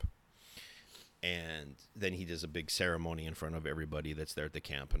of camp. And then he does a big ceremony in front of everybody that's there at the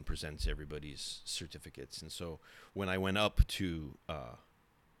camp and presents everybody's certificates. And so when I went up to,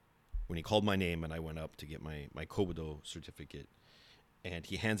 when he called my name and I went up to get my Kobudo certificate, and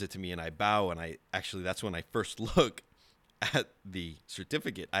he hands it to me and I bow, and that's when I first look at the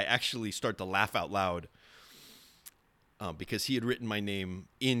certificate. I actually start to laugh out loud because he had written my name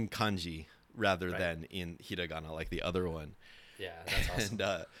in kanji rather Right. than in hiragana like the other one. Yeah, that's awesome.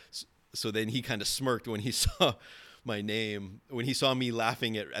 And so then he kind of smirked when he saw my name, when he saw me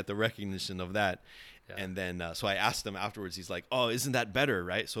laughing at the recognition of that. Yeah. And then so I asked him afterwards, he's like, "Oh, isn't that better,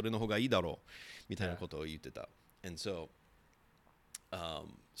 right? それの方がいいだろう." みたいなYeah. ことを言ってた. And so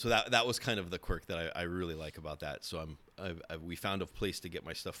so that was kind of the quirk that I really like about that. So we found a place to get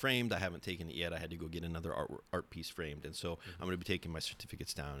my stuff framed. I haven't taken it yet. I had to go get another art piece framed, and so I'm going to be taking my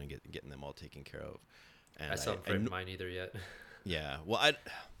certificates down and getting them all taken care of. And I still haven't framed mine either yet. yeah, well,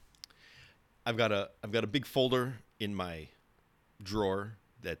 I've got a big folder in my drawer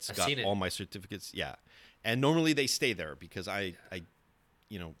that's I've got seen it. all my certificates. Yeah, and normally they stay there because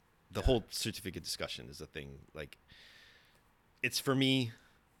the whole certificate discussion is a thing. Like, it's for me,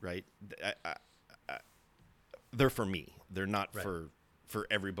 right? They're for me. They're not Right. for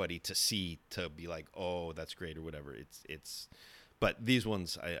everybody to see, to be like, oh, that's great or whatever. It's but these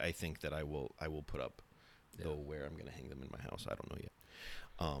ones I think that I will put up, Yeah. though where I'm gonna hang them in my house, I don't know yet.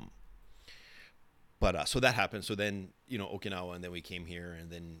 But so that happened. So then Okinawa, and then we came here, and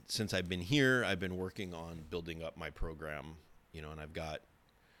then since I've been here, I've been working on building up my program. And I've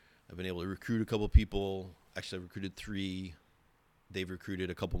been able to recruit a couple of people. Actually, I recruited 3. They've recruited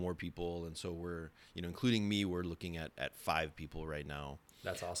a couple more people, and so we're, including me, we're looking at 5 people right now.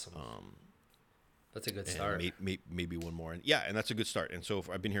 That's awesome. That's a good And start. maybe one more. And yeah, and that's a good start. And so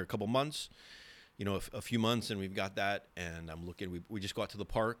I've been here a couple months, a few months, and we've got that. And I'm looking. We just got to the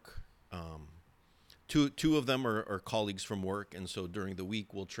park. Two of them are colleagues from work, and so during the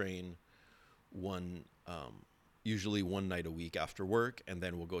week we'll train one. Usually one night a week after work, and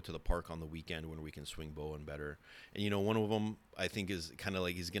then we'll go to the park on the weekend when we can swing bow and better. And one of them I think is kind of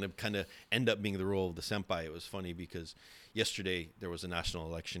like he's gonna kind of end up being the role of the senpai. It was funny because yesterday there was a national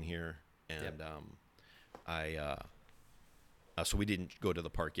election here, and Yep. so we didn't go to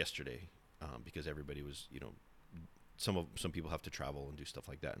the park yesterday because everybody was some people have to travel and do stuff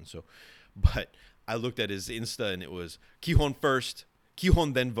like that, and so but I looked at his Insta and it was Kihon first,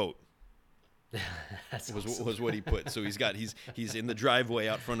 Kihon then vote. That's was awesome. was what he put. So he's in the driveway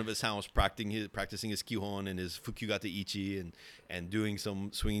out front of his house practicing his kihon and his fukugata ichi and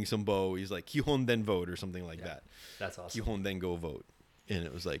swinging some bow. He's like kihon then vote or something like that. That's awesome. Kihon then go vote. And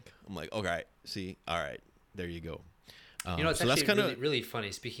it was like I'm like, okay, see, all right, there you go. It's so that's actually kind really, of really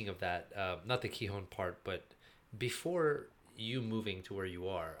funny. Speaking of that, not the Kihon part, but before you moving to where you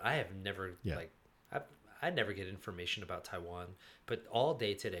are, I have never yeah. I never get information about Taiwan, but all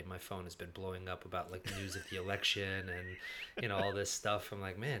day today my phone has been blowing up about like news of the election and all this stuff. I'm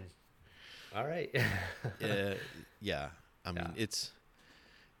like, man, all right. Yeah. I mean, Yeah. it's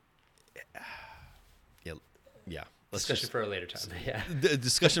yeah. Let's Discussion just for a later time. Yeah.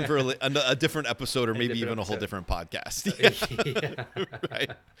 discussion for a different episode or maybe different even a whole episode. different podcast. Yeah.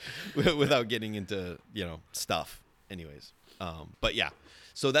 Right, without getting into stuff anyways. But yeah,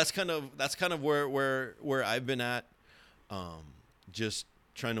 so that's kind of where I've been at, just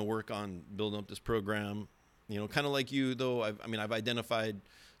trying to work on building up this program, kind of like you though. I've identified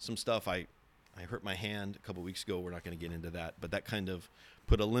some stuff. I hurt my hand a couple weeks ago. We're not going to get into that, but that kind of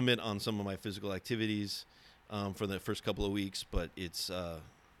put a limit on some of my physical activities for the first couple of weeks, but it's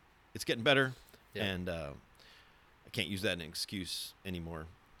getting better. Yeah. And I can't use that as an excuse anymore.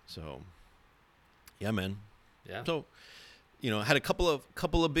 So, yeah, man. Yeah. So, had a couple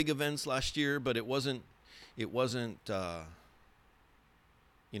of big events last year, but it wasn't there wasn't a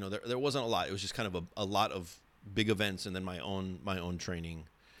lot. It was just kind of a lot of big events, and then my own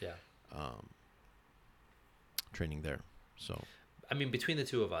Yeah. um, training there. So I mean, between the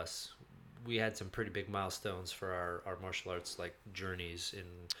two of us, we had some pretty big milestones for our martial arts like journeys in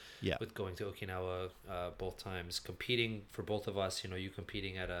yeah, with going to Okinawa both times, competing for both of us. You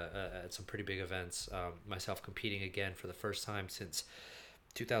competing at some pretty big events. Myself competing again for the first time since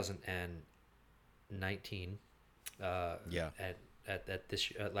 2019 yeah, at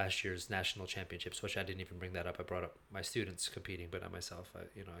last year's national championships, which I didn't even bring that up. I brought up my students competing, but not myself. I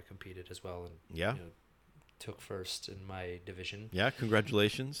competed as well, and yeah, took first in my division. yeah.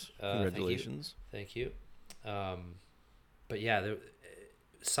 Congratulations, Thank you. congratulations. Thank you. But yeah,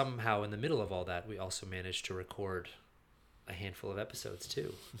 somehow in the middle of all that, we also managed to record a handful of episodes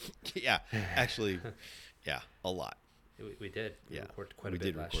too. Yeah, actually, yeah, a lot. We did. We Yeah, recorded quite we a bit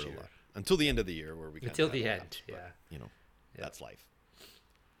did last record year. a lot until the end of the year, where we kinda Until had the a end, lapse, yeah. but, Yep. that's life.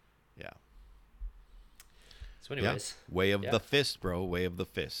 Yeah. So, Yeah. anyways, Way of yeah. the fist, bro. Way of the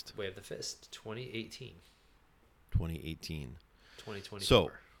fist. Way of the Fist, 2018, 2018. 2024.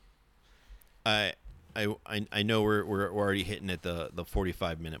 So, I know we're already hitting at the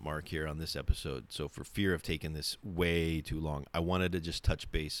 45-minute mark here on this episode. So for fear of taking this way too long, I wanted to just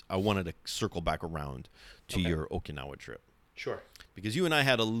touch base. I wanted to circle back around to Okay. your Okinawa trip, Sure. because you and I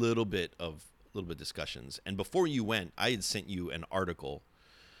had a little bit discussions. And before you went, I had sent you an article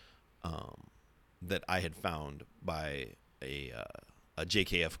that I had found by a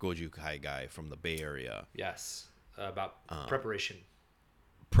JKF Goju Kai guy from the Bay Area. Yes. About Um, preparation.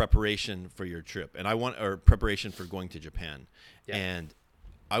 Preparation for your trip, and preparation for going to Japan. Yeah. And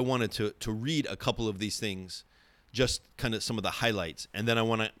I wanted to read a couple of these things, just kind of some of the highlights, and then I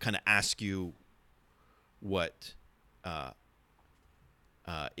want to kind of ask you what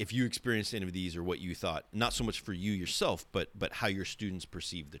if you experienced any of these, or what you thought, not so much for you yourself, but how your students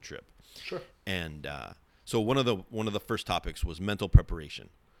perceived the trip. Sure. And so one of the first topics was mental preparation.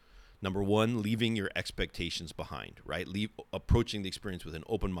 Number one, leaving your expectations behind, right? Approaching the experience with an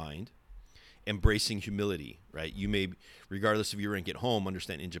open mind, embracing humility, right? You may, regardless of your rank at home,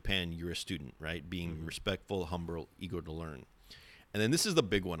 understand in Japan you're a student, right? Being respectful, humble, eager to learn. And then this is the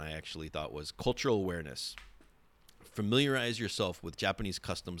big one I actually thought was cultural awareness. Familiarize yourself with Japanese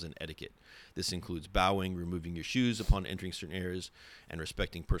customs and etiquette. This includes bowing, removing your shoes upon entering certain areas, and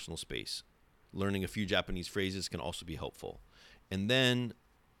respecting personal space. Learning a few Japanese phrases can also be helpful. And then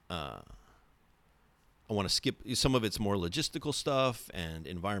I want to skip some of it's more logistical stuff and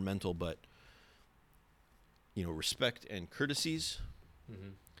environmental, but respect and courtesies,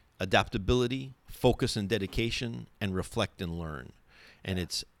 adaptability, focus and dedication, and reflect and learn. And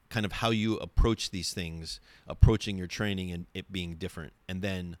it's kind of how you approach these things, approaching your training and it being different. And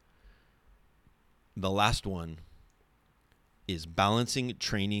then the last one is balancing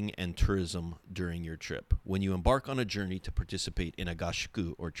training and tourism during your trip. When you embark on a journey to participate in a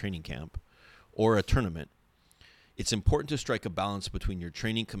gashuku or training camp or a tournament, it's important to strike a balance between your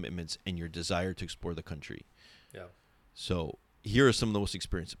training commitments and your desire to explore the country. Yeah. So here are some of the most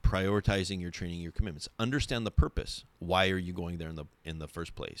experienced. Prioritizing your training, your commitments. Understand the purpose. Why are you going there in the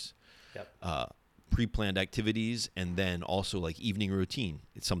first place? Yep. Pre-planned activities, and then also like evening routine.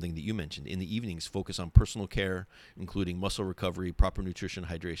 It's something that you mentioned. In the evenings, focus on personal care, including muscle recovery, proper nutrition,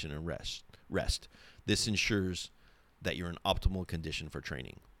 hydration, and rest. This ensures that you're in optimal condition for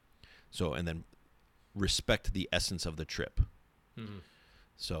training. So, and then respect the essence of the trip. Mm-hmm.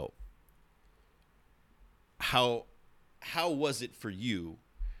 So, how was it for you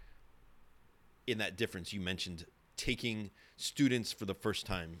in that difference? You mentioned taking students for the first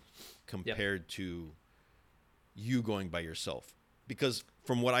time compared to you going by yourself. Because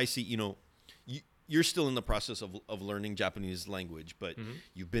from what I see, you're still in the process of learning Japanese language, but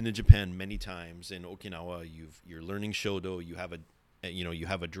you've been to Japan many times. In Okinawa, you're learning Shodo. You have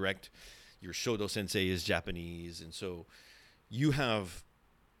a direct, your Shodo sensei is Japanese. And so you have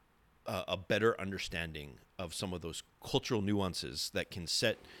a better understanding of some of those cultural nuances that can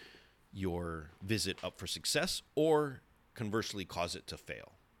set your visit up for success or conversely cause it to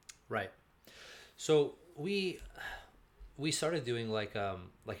fail. Right. So we started doing like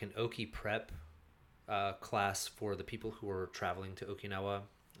an Oki prep class for the people who were traveling to Okinawa.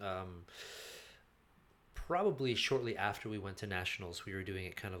 Probably shortly after we went to nationals, we were doing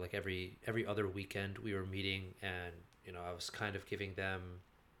it kind of like every other weekend. We were meeting, and I was kind of giving them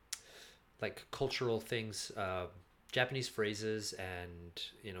like cultural things, Japanese phrases, and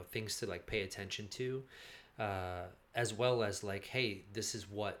things to like pay attention to, as well as like, hey, this is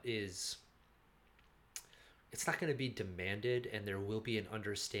what is it's not going to be demanded, and there will be an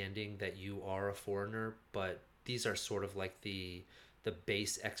understanding that you are a foreigner, but these are sort of like the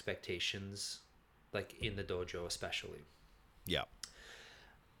base expectations, like in the dojo especially. Yeah.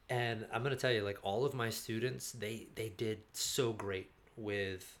 And I'm going to tell you, like, all of my students, they did so great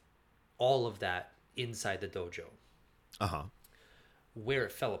with all of that inside the dojo. Uh-huh. Where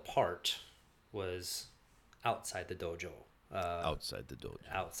it fell apart was outside the dojo. Outside the dojo.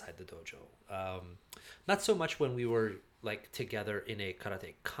 Outside the dojo. Not so much when we were like together in a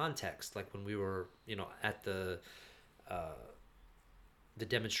karate context, like when we were, at the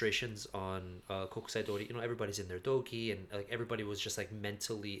demonstrations on Kokusai Dori. Everybody's in their dogi, and like everybody was just like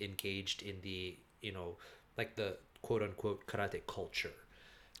mentally engaged in the, like the quote unquote karate culture.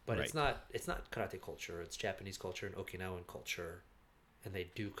 But Right. it's not karate culture. It's Japanese culture and Okinawan culture, and they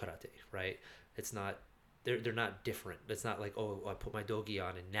do karate, right? It's not they're not different. It's not like, oh, I put my dogi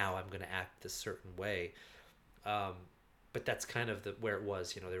on and now I'm going to act this certain way. Um, but that's kind of where it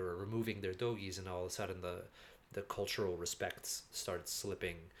was. They were removing their dogis, and all of a sudden the cultural respects started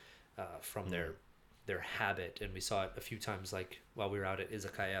slipping from Mm. their habit. And we saw it a few times, like while we were out at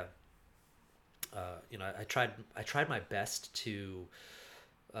izakaya. I tried my best to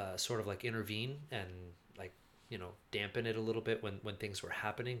sort of like intervene and like dampen it a little bit when things were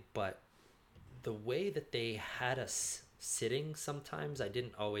happening, but the way that they had us sitting, sometimes I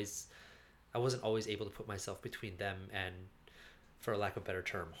wasn't always able to put myself between them and, for lack of a better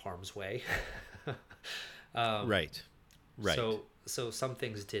term, harm's way. um, Right. Right. so some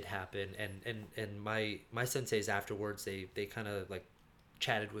things did happen, and my senseis afterwards, they kind of like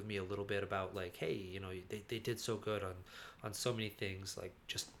chatted with me a little bit about, like, hey, they did so good on so many things, like,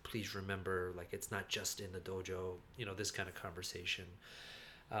 just please remember, like, it's not just in the dojo, this kind of conversation.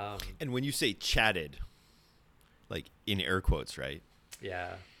 um And when you say chatted, like in air quotes, right?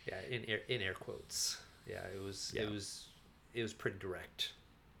 yeah, yeah, in air quotes. Yeah, it was Yeah. it was it was pretty direct.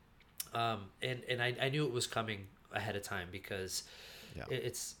 And I knew it was coming ahead of time, because Yeah.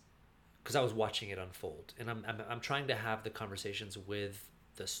 it's because I was watching it unfold, and I'm trying to have the conversations with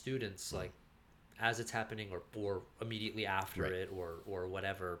the students, Mm. like, as it's happening, or immediately after Right. it, or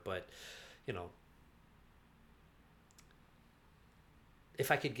whatever. But you know if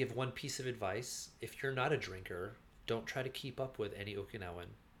I could give one piece of advice, if you're not a drinker, don't try to keep up with any Okinawan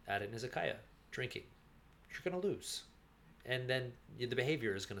at an izakaya drinking. You're gonna lose, and then the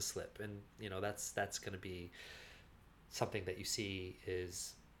behavior is gonna slip, and that's gonna be something that you see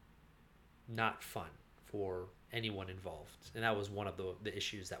is not fun for anyone involved, and that was one of the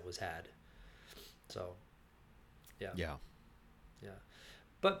issues that was had. So yeah, Yeah. yeah.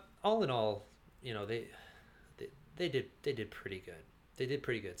 But all in all, they they did pretty good. They did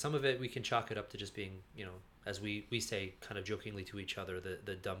pretty good. Some of it we can chalk it up to just being, as we say kind of jokingly to each other,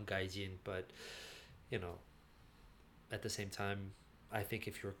 the dumb gaijin. But you know, at the same time, I think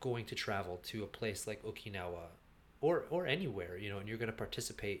if you're going to travel to a place like Okinawa, or anywhere, and you're going to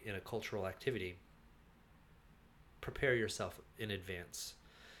participate in a cultural activity, prepare yourself in advance,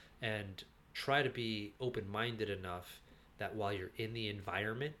 and try to be open minded enough that while you're in the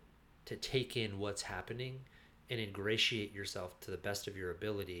environment, to take in what's happening and ingratiate yourself to the best of your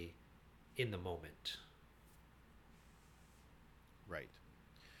ability in the moment. Right.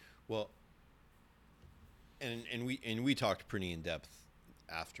 Well, and we talked pretty in depth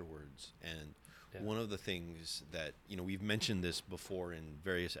afterwards, and Yeah. one of the things that we've mentioned this before in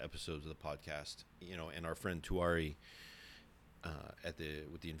various episodes of the podcast, and our friend Tuari at the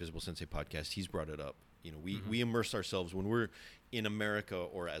with the Invisible Sensei podcast, he's brought it up. Mm-hmm. We immerse ourselves when we're in America,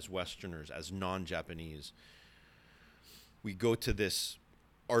 or as Westerners, as non-Japanese. We go to this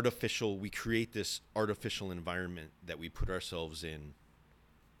we create this artificial environment that we put ourselves in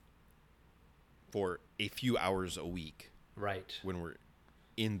for a few hours a week Right. when we're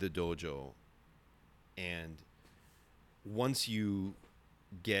in the dojo. And once you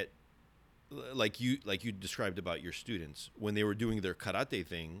get, like you described about your students, when they were doing their karate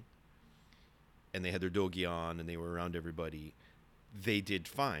thing and they had their dogi on and they were around everybody, they did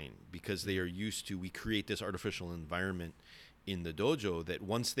fine, because they are used to, we create this artificial environment in the dojo that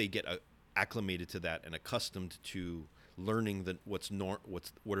once they get acclimated to that and accustomed to learning what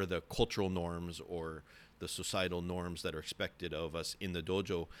are the cultural norms or the societal norms that are expected of us in the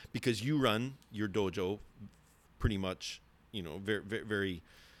dojo, because you run your dojo pretty much, very, very, very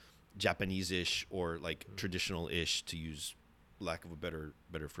Japanese-ish, or like traditional-ish, to use lack of a better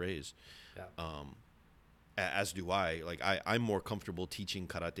phrase. Yeah. Um, as do I. Like I'm more comfortable teaching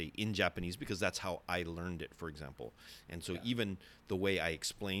karate in Japanese because that's how I learned it, for example. And so Yeah. even the way I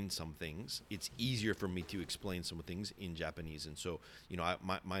explain some things, it's easier for me to explain some things in Japanese. And so,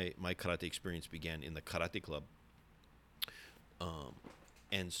 my karate experience began in the karate club.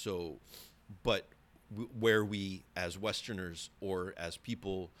 And so, but where we as Westerners, or as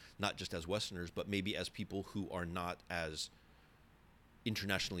people, not just as Westerners, but maybe as people who are not as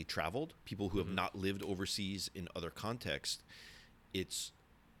internationally traveled, people who have Mm-hmm. not lived overseas in other contexts, it's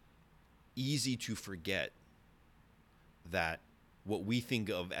easy to forget that what we think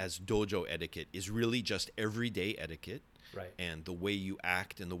of as dojo etiquette is really just everyday etiquette. Right. And the way you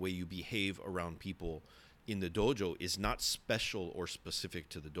act and the way you behave around people in the dojo is not special or specific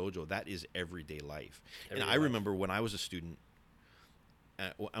to the dojo. That is everyday life. And Everyday I life. remember when I was a student,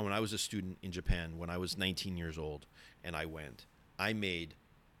 in Japan, when I was 19 years old, and I made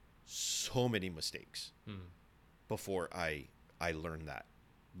so many mistakes Mm. before I learned that,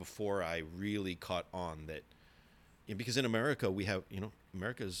 before I really caught on that. Because in America we have,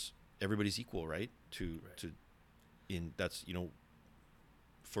 America's, everybody's equal, right? Right. To in that's,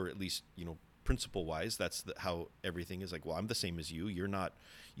 for at least, principle wise, that's how everything is. Like, well, I'm the same as you. You're not.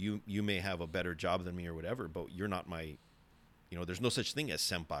 You may have a better job than me or whatever, but you're not my. There's no such thing as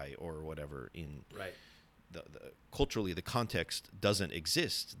senpai or whatever in Right. the culturally. The context doesn't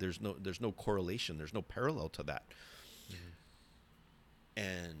exist. There's no correlation. There's no parallel to that. Mm-hmm.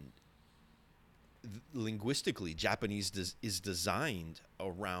 And linguistically, Japanese is designed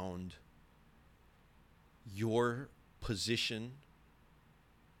around your position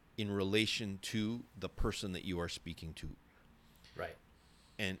in relation to the person that you are speaking to. Right.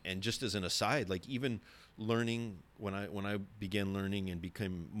 And just as an aside, like, even learning, when I began learning and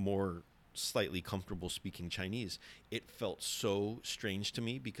became more slightly comfortable speaking Chinese, it felt so strange to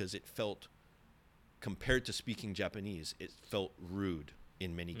me because it felt, compared to speaking Japanese, it felt rude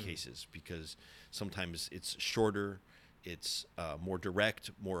in many Mm. cases, because sometimes it's shorter, it's more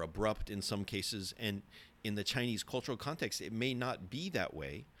direct, more abrupt in some cases, and in the Chinese cultural context, it may not be that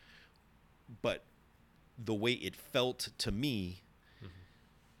way, but the way it felt to me Mm-hmm.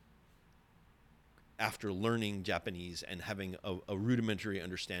 after learning Japanese and having a rudimentary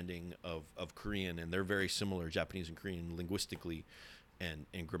understanding of Korean, and they're very similar, Japanese and Korean, linguistically and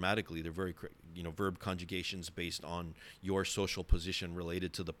grammatically. They're very, verb conjugations based on your social position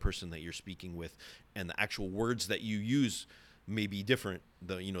related to the person that you're speaking with, and the actual words that you use may be different.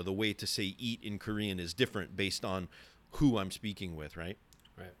 The way to say eat in Korean is different based on who I'm speaking with, right?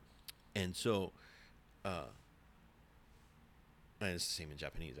 Right. And so, and it's the same in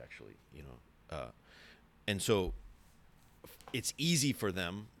Japanese, actually, and so it's easy for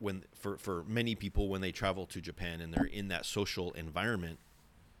them, for many people, when they travel to Japan and they're in that social environment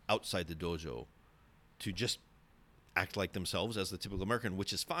outside the dojo, to just act like themselves as the typical American,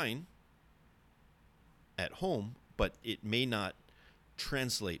 which is fine at home, but it may not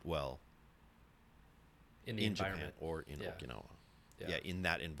translate well In the in Japan environment. or in Yeah. Okinawa. Yeah. Yeah, in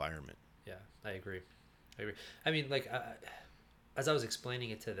that environment. Yeah. I agree. I agree. I mean, like, as I was explaining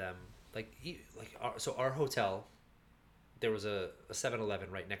it to them, so our hotel, there was a 7-Eleven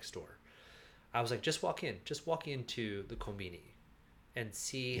right next door. I was like, just walk into the kombini and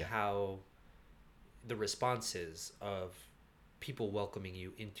see Yeah. how the response is of people welcoming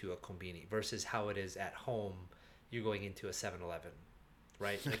you into a kombini versus how it is at home. You're going into a 7-Eleven,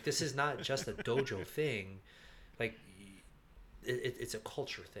 right? Like, this is not just a dojo thing. Like, it's a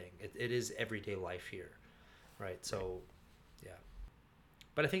culture thing. It is everyday life here, right? Right. So, yeah.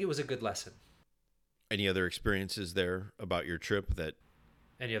 But I think it was a good lesson. Any other experiences there about your trip that,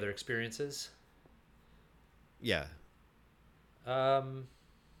 Any other experiences? yeah, Um,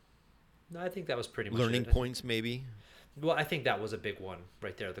 no, I think that was pretty much learning it. I think, points maybe? well, I think that was a big one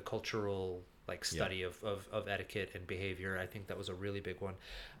right there. The cultural, like, Yeah. study of etiquette and behavior. I think that was a really big one.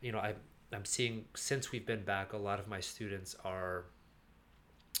 I'm seeing, since we've been back, a lot of my students are,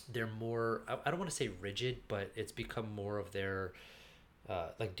 they're more, I don't want to say rigid, but it's become more of their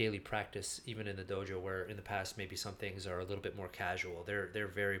like daily practice, even in the dojo, where in the past maybe some things are a little bit more casual.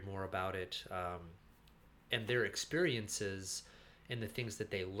 They're very more about it, and their experiences and the things that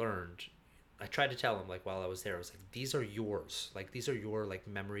they learned. I tried to tell them, like, while I was there, I was like, these are yours. Like, these are your, like,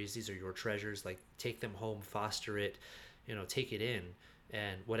 memories. These are your treasures. Like, take them home, foster it, take it in,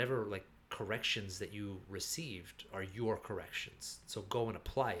 and whatever, like, corrections that you received are your corrections. So go and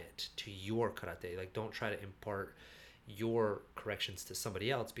apply it to your karate. Like, don't try to impart your corrections to somebody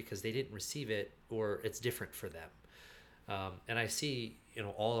else because they didn't receive it or it's different for them. And I see,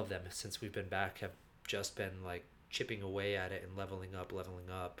 all of them since we've been back have just been, like, chipping away at it and leveling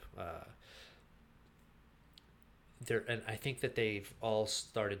up. and I think that they've all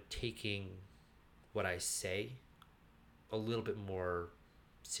started taking what I say a little bit more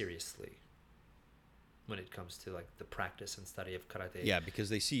seriously when it comes to like the practice and study of karate. Yeah, because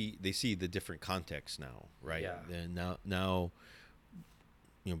they see the different context now, right? Yeah. And now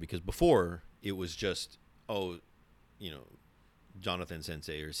because before it was just, oh, you know, Jonathan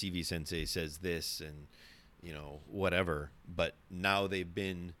Sensei or CV Sensei says this, and whatever. But now they've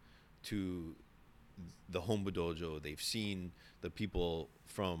been to the Hombu dojo. They've seen the people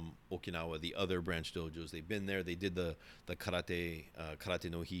from Okinawa, the other branch dojos. They've been there. They did the karate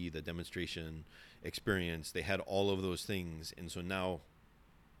no hi, the demonstration experience. They had all of those things, and so now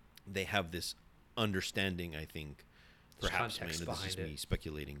they have this understanding. I think, There's perhaps, context this is behind me it.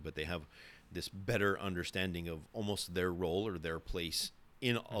 speculating, but they have this better understanding of almost their role or their place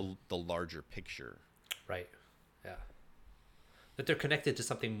in the larger picture. Right. Yeah. That they're connected to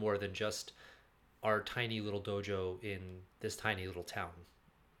something more than just our tiny little dojo in this tiny little town.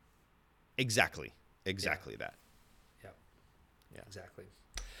 Exactly Yeah. that. Yeah. Yeah. Exactly.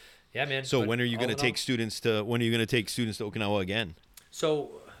 Yeah, man. So But when are you all going to in all, take students to Okinawa again?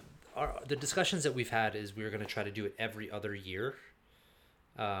 so the discussions that we've had is we're going to try to do it every other year.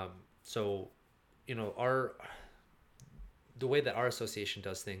 So, our the way that our association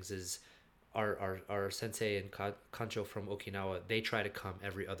does things is our sensei and kancho from Okinawa, they try to come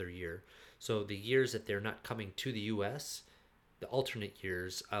every other year. So the years that they're not coming to the US, the alternate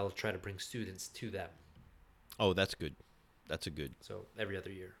years, I'll try to bring students to them. Oh, that's good. That's a good. So every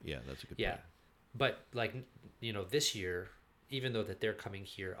other year. Yeah, that's a good Yeah. plan. But like, this year, even though that they're coming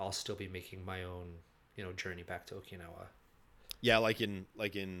here, I'll still be making my own, journey back to Okinawa. Yeah, like in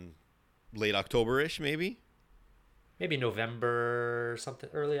late October-ish, maybe. Maybe November something,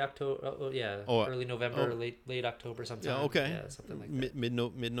 early October. Yeah, Oh, early November, oh, late October yeah. sometime. Okay. Yeah, something like that. Mid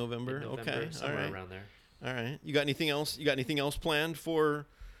November. Mid-November, Okay. All somewhere right. around there. All right. You got anything else? You got anything else planned for,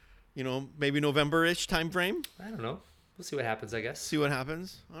 maybe November-ish time frame? I don't know. We'll see what happens, I guess. See what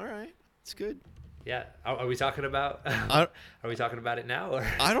happens. All right. It's good. Yeah. Are we talking about? I, Are we talking about it now, or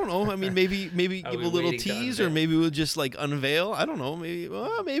I don't know. I mean, maybe are give we a little waiting to tease, or unveil? maybe we'll just like unveil. I don't know.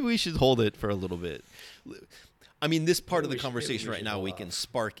 Maybe we should hold it for a little bit. I mean, this part of the conversation right now, we can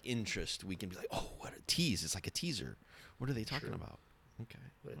spark interest. We can be like, oh, what a tease! It's like a teaser. What are they talking True. about? Okay.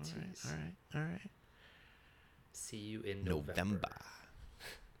 What a All right. tease. All right. All right. See you in November. November.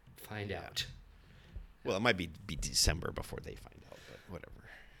 Find out. Well, it might be December before they find out, but whatever.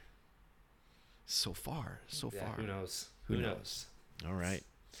 So far. Yeah, far. who knows? Who knows? All right.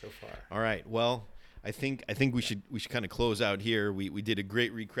 So far. All right. Well, I think we should kind of close out here. We did a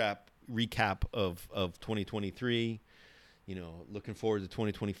great recap of 2023. Looking forward to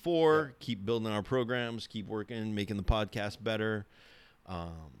 2024. Yeah. Keep building our programs. Keep working, making the podcast better.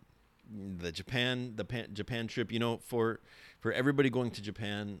 The Japan trip. For everybody going to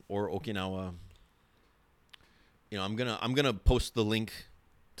Japan or Okinawa. I'm gonna post the link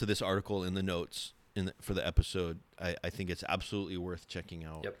to this article in the notes for the episode. I think it's absolutely worth checking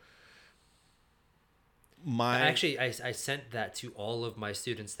out. Yep. I sent that to all of my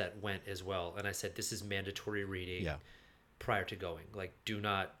students that went as well, and I said this is mandatory reading. Yeah. Prior to going, like do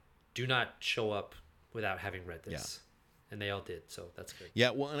not show up without having read this. And they all did, so that's good.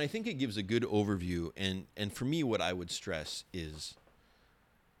 Yeah, well, and I think it gives a good overview, and for me, what I would stress is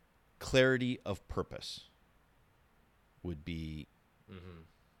clarity of purpose would be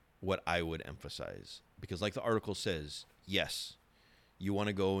what I would emphasize. Because like the article says, yes, you want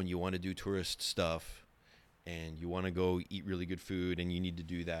to go and you want to do tourist stuff, and you want to go eat really good food, and you need to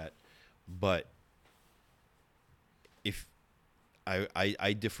do that. But if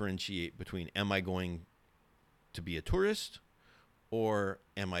I differentiate between, am I going to be a tourist or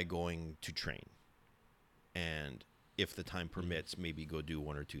am I going to train? And if the time permits, maybe go do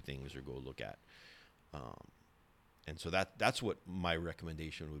one or two things or go look at. And so that's what my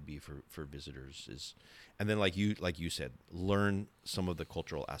recommendation would be for visitors is, and then like you said, learn some of the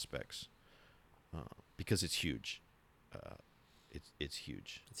cultural aspects because it's huge. It's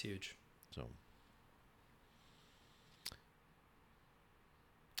huge. It's huge. So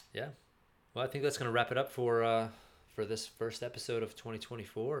yeah. Well, I think that's going to wrap it up for this first episode of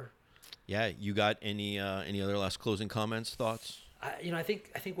 2024. yeah, you got any other last closing comments, thoughts? I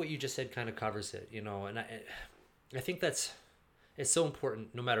think what you just said kind of covers it, and I think it's so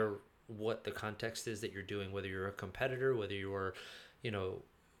important no matter what the context is that you're doing, whether you're a competitor, whether you're,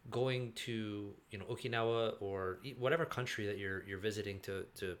 going to, Okinawa or whatever country that you're visiting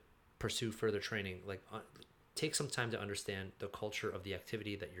to pursue further training, like take some time to understand the culture of the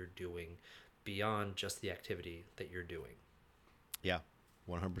activity that you're doing beyond just the activity that you're doing. Yeah,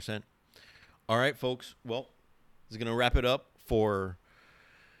 100%. All right, folks. Well, is going to wrap it up for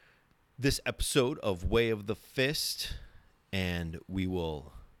this episode of Way of the Fist, and we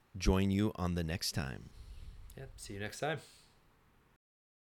will join you on the next time. Yep. See you next time.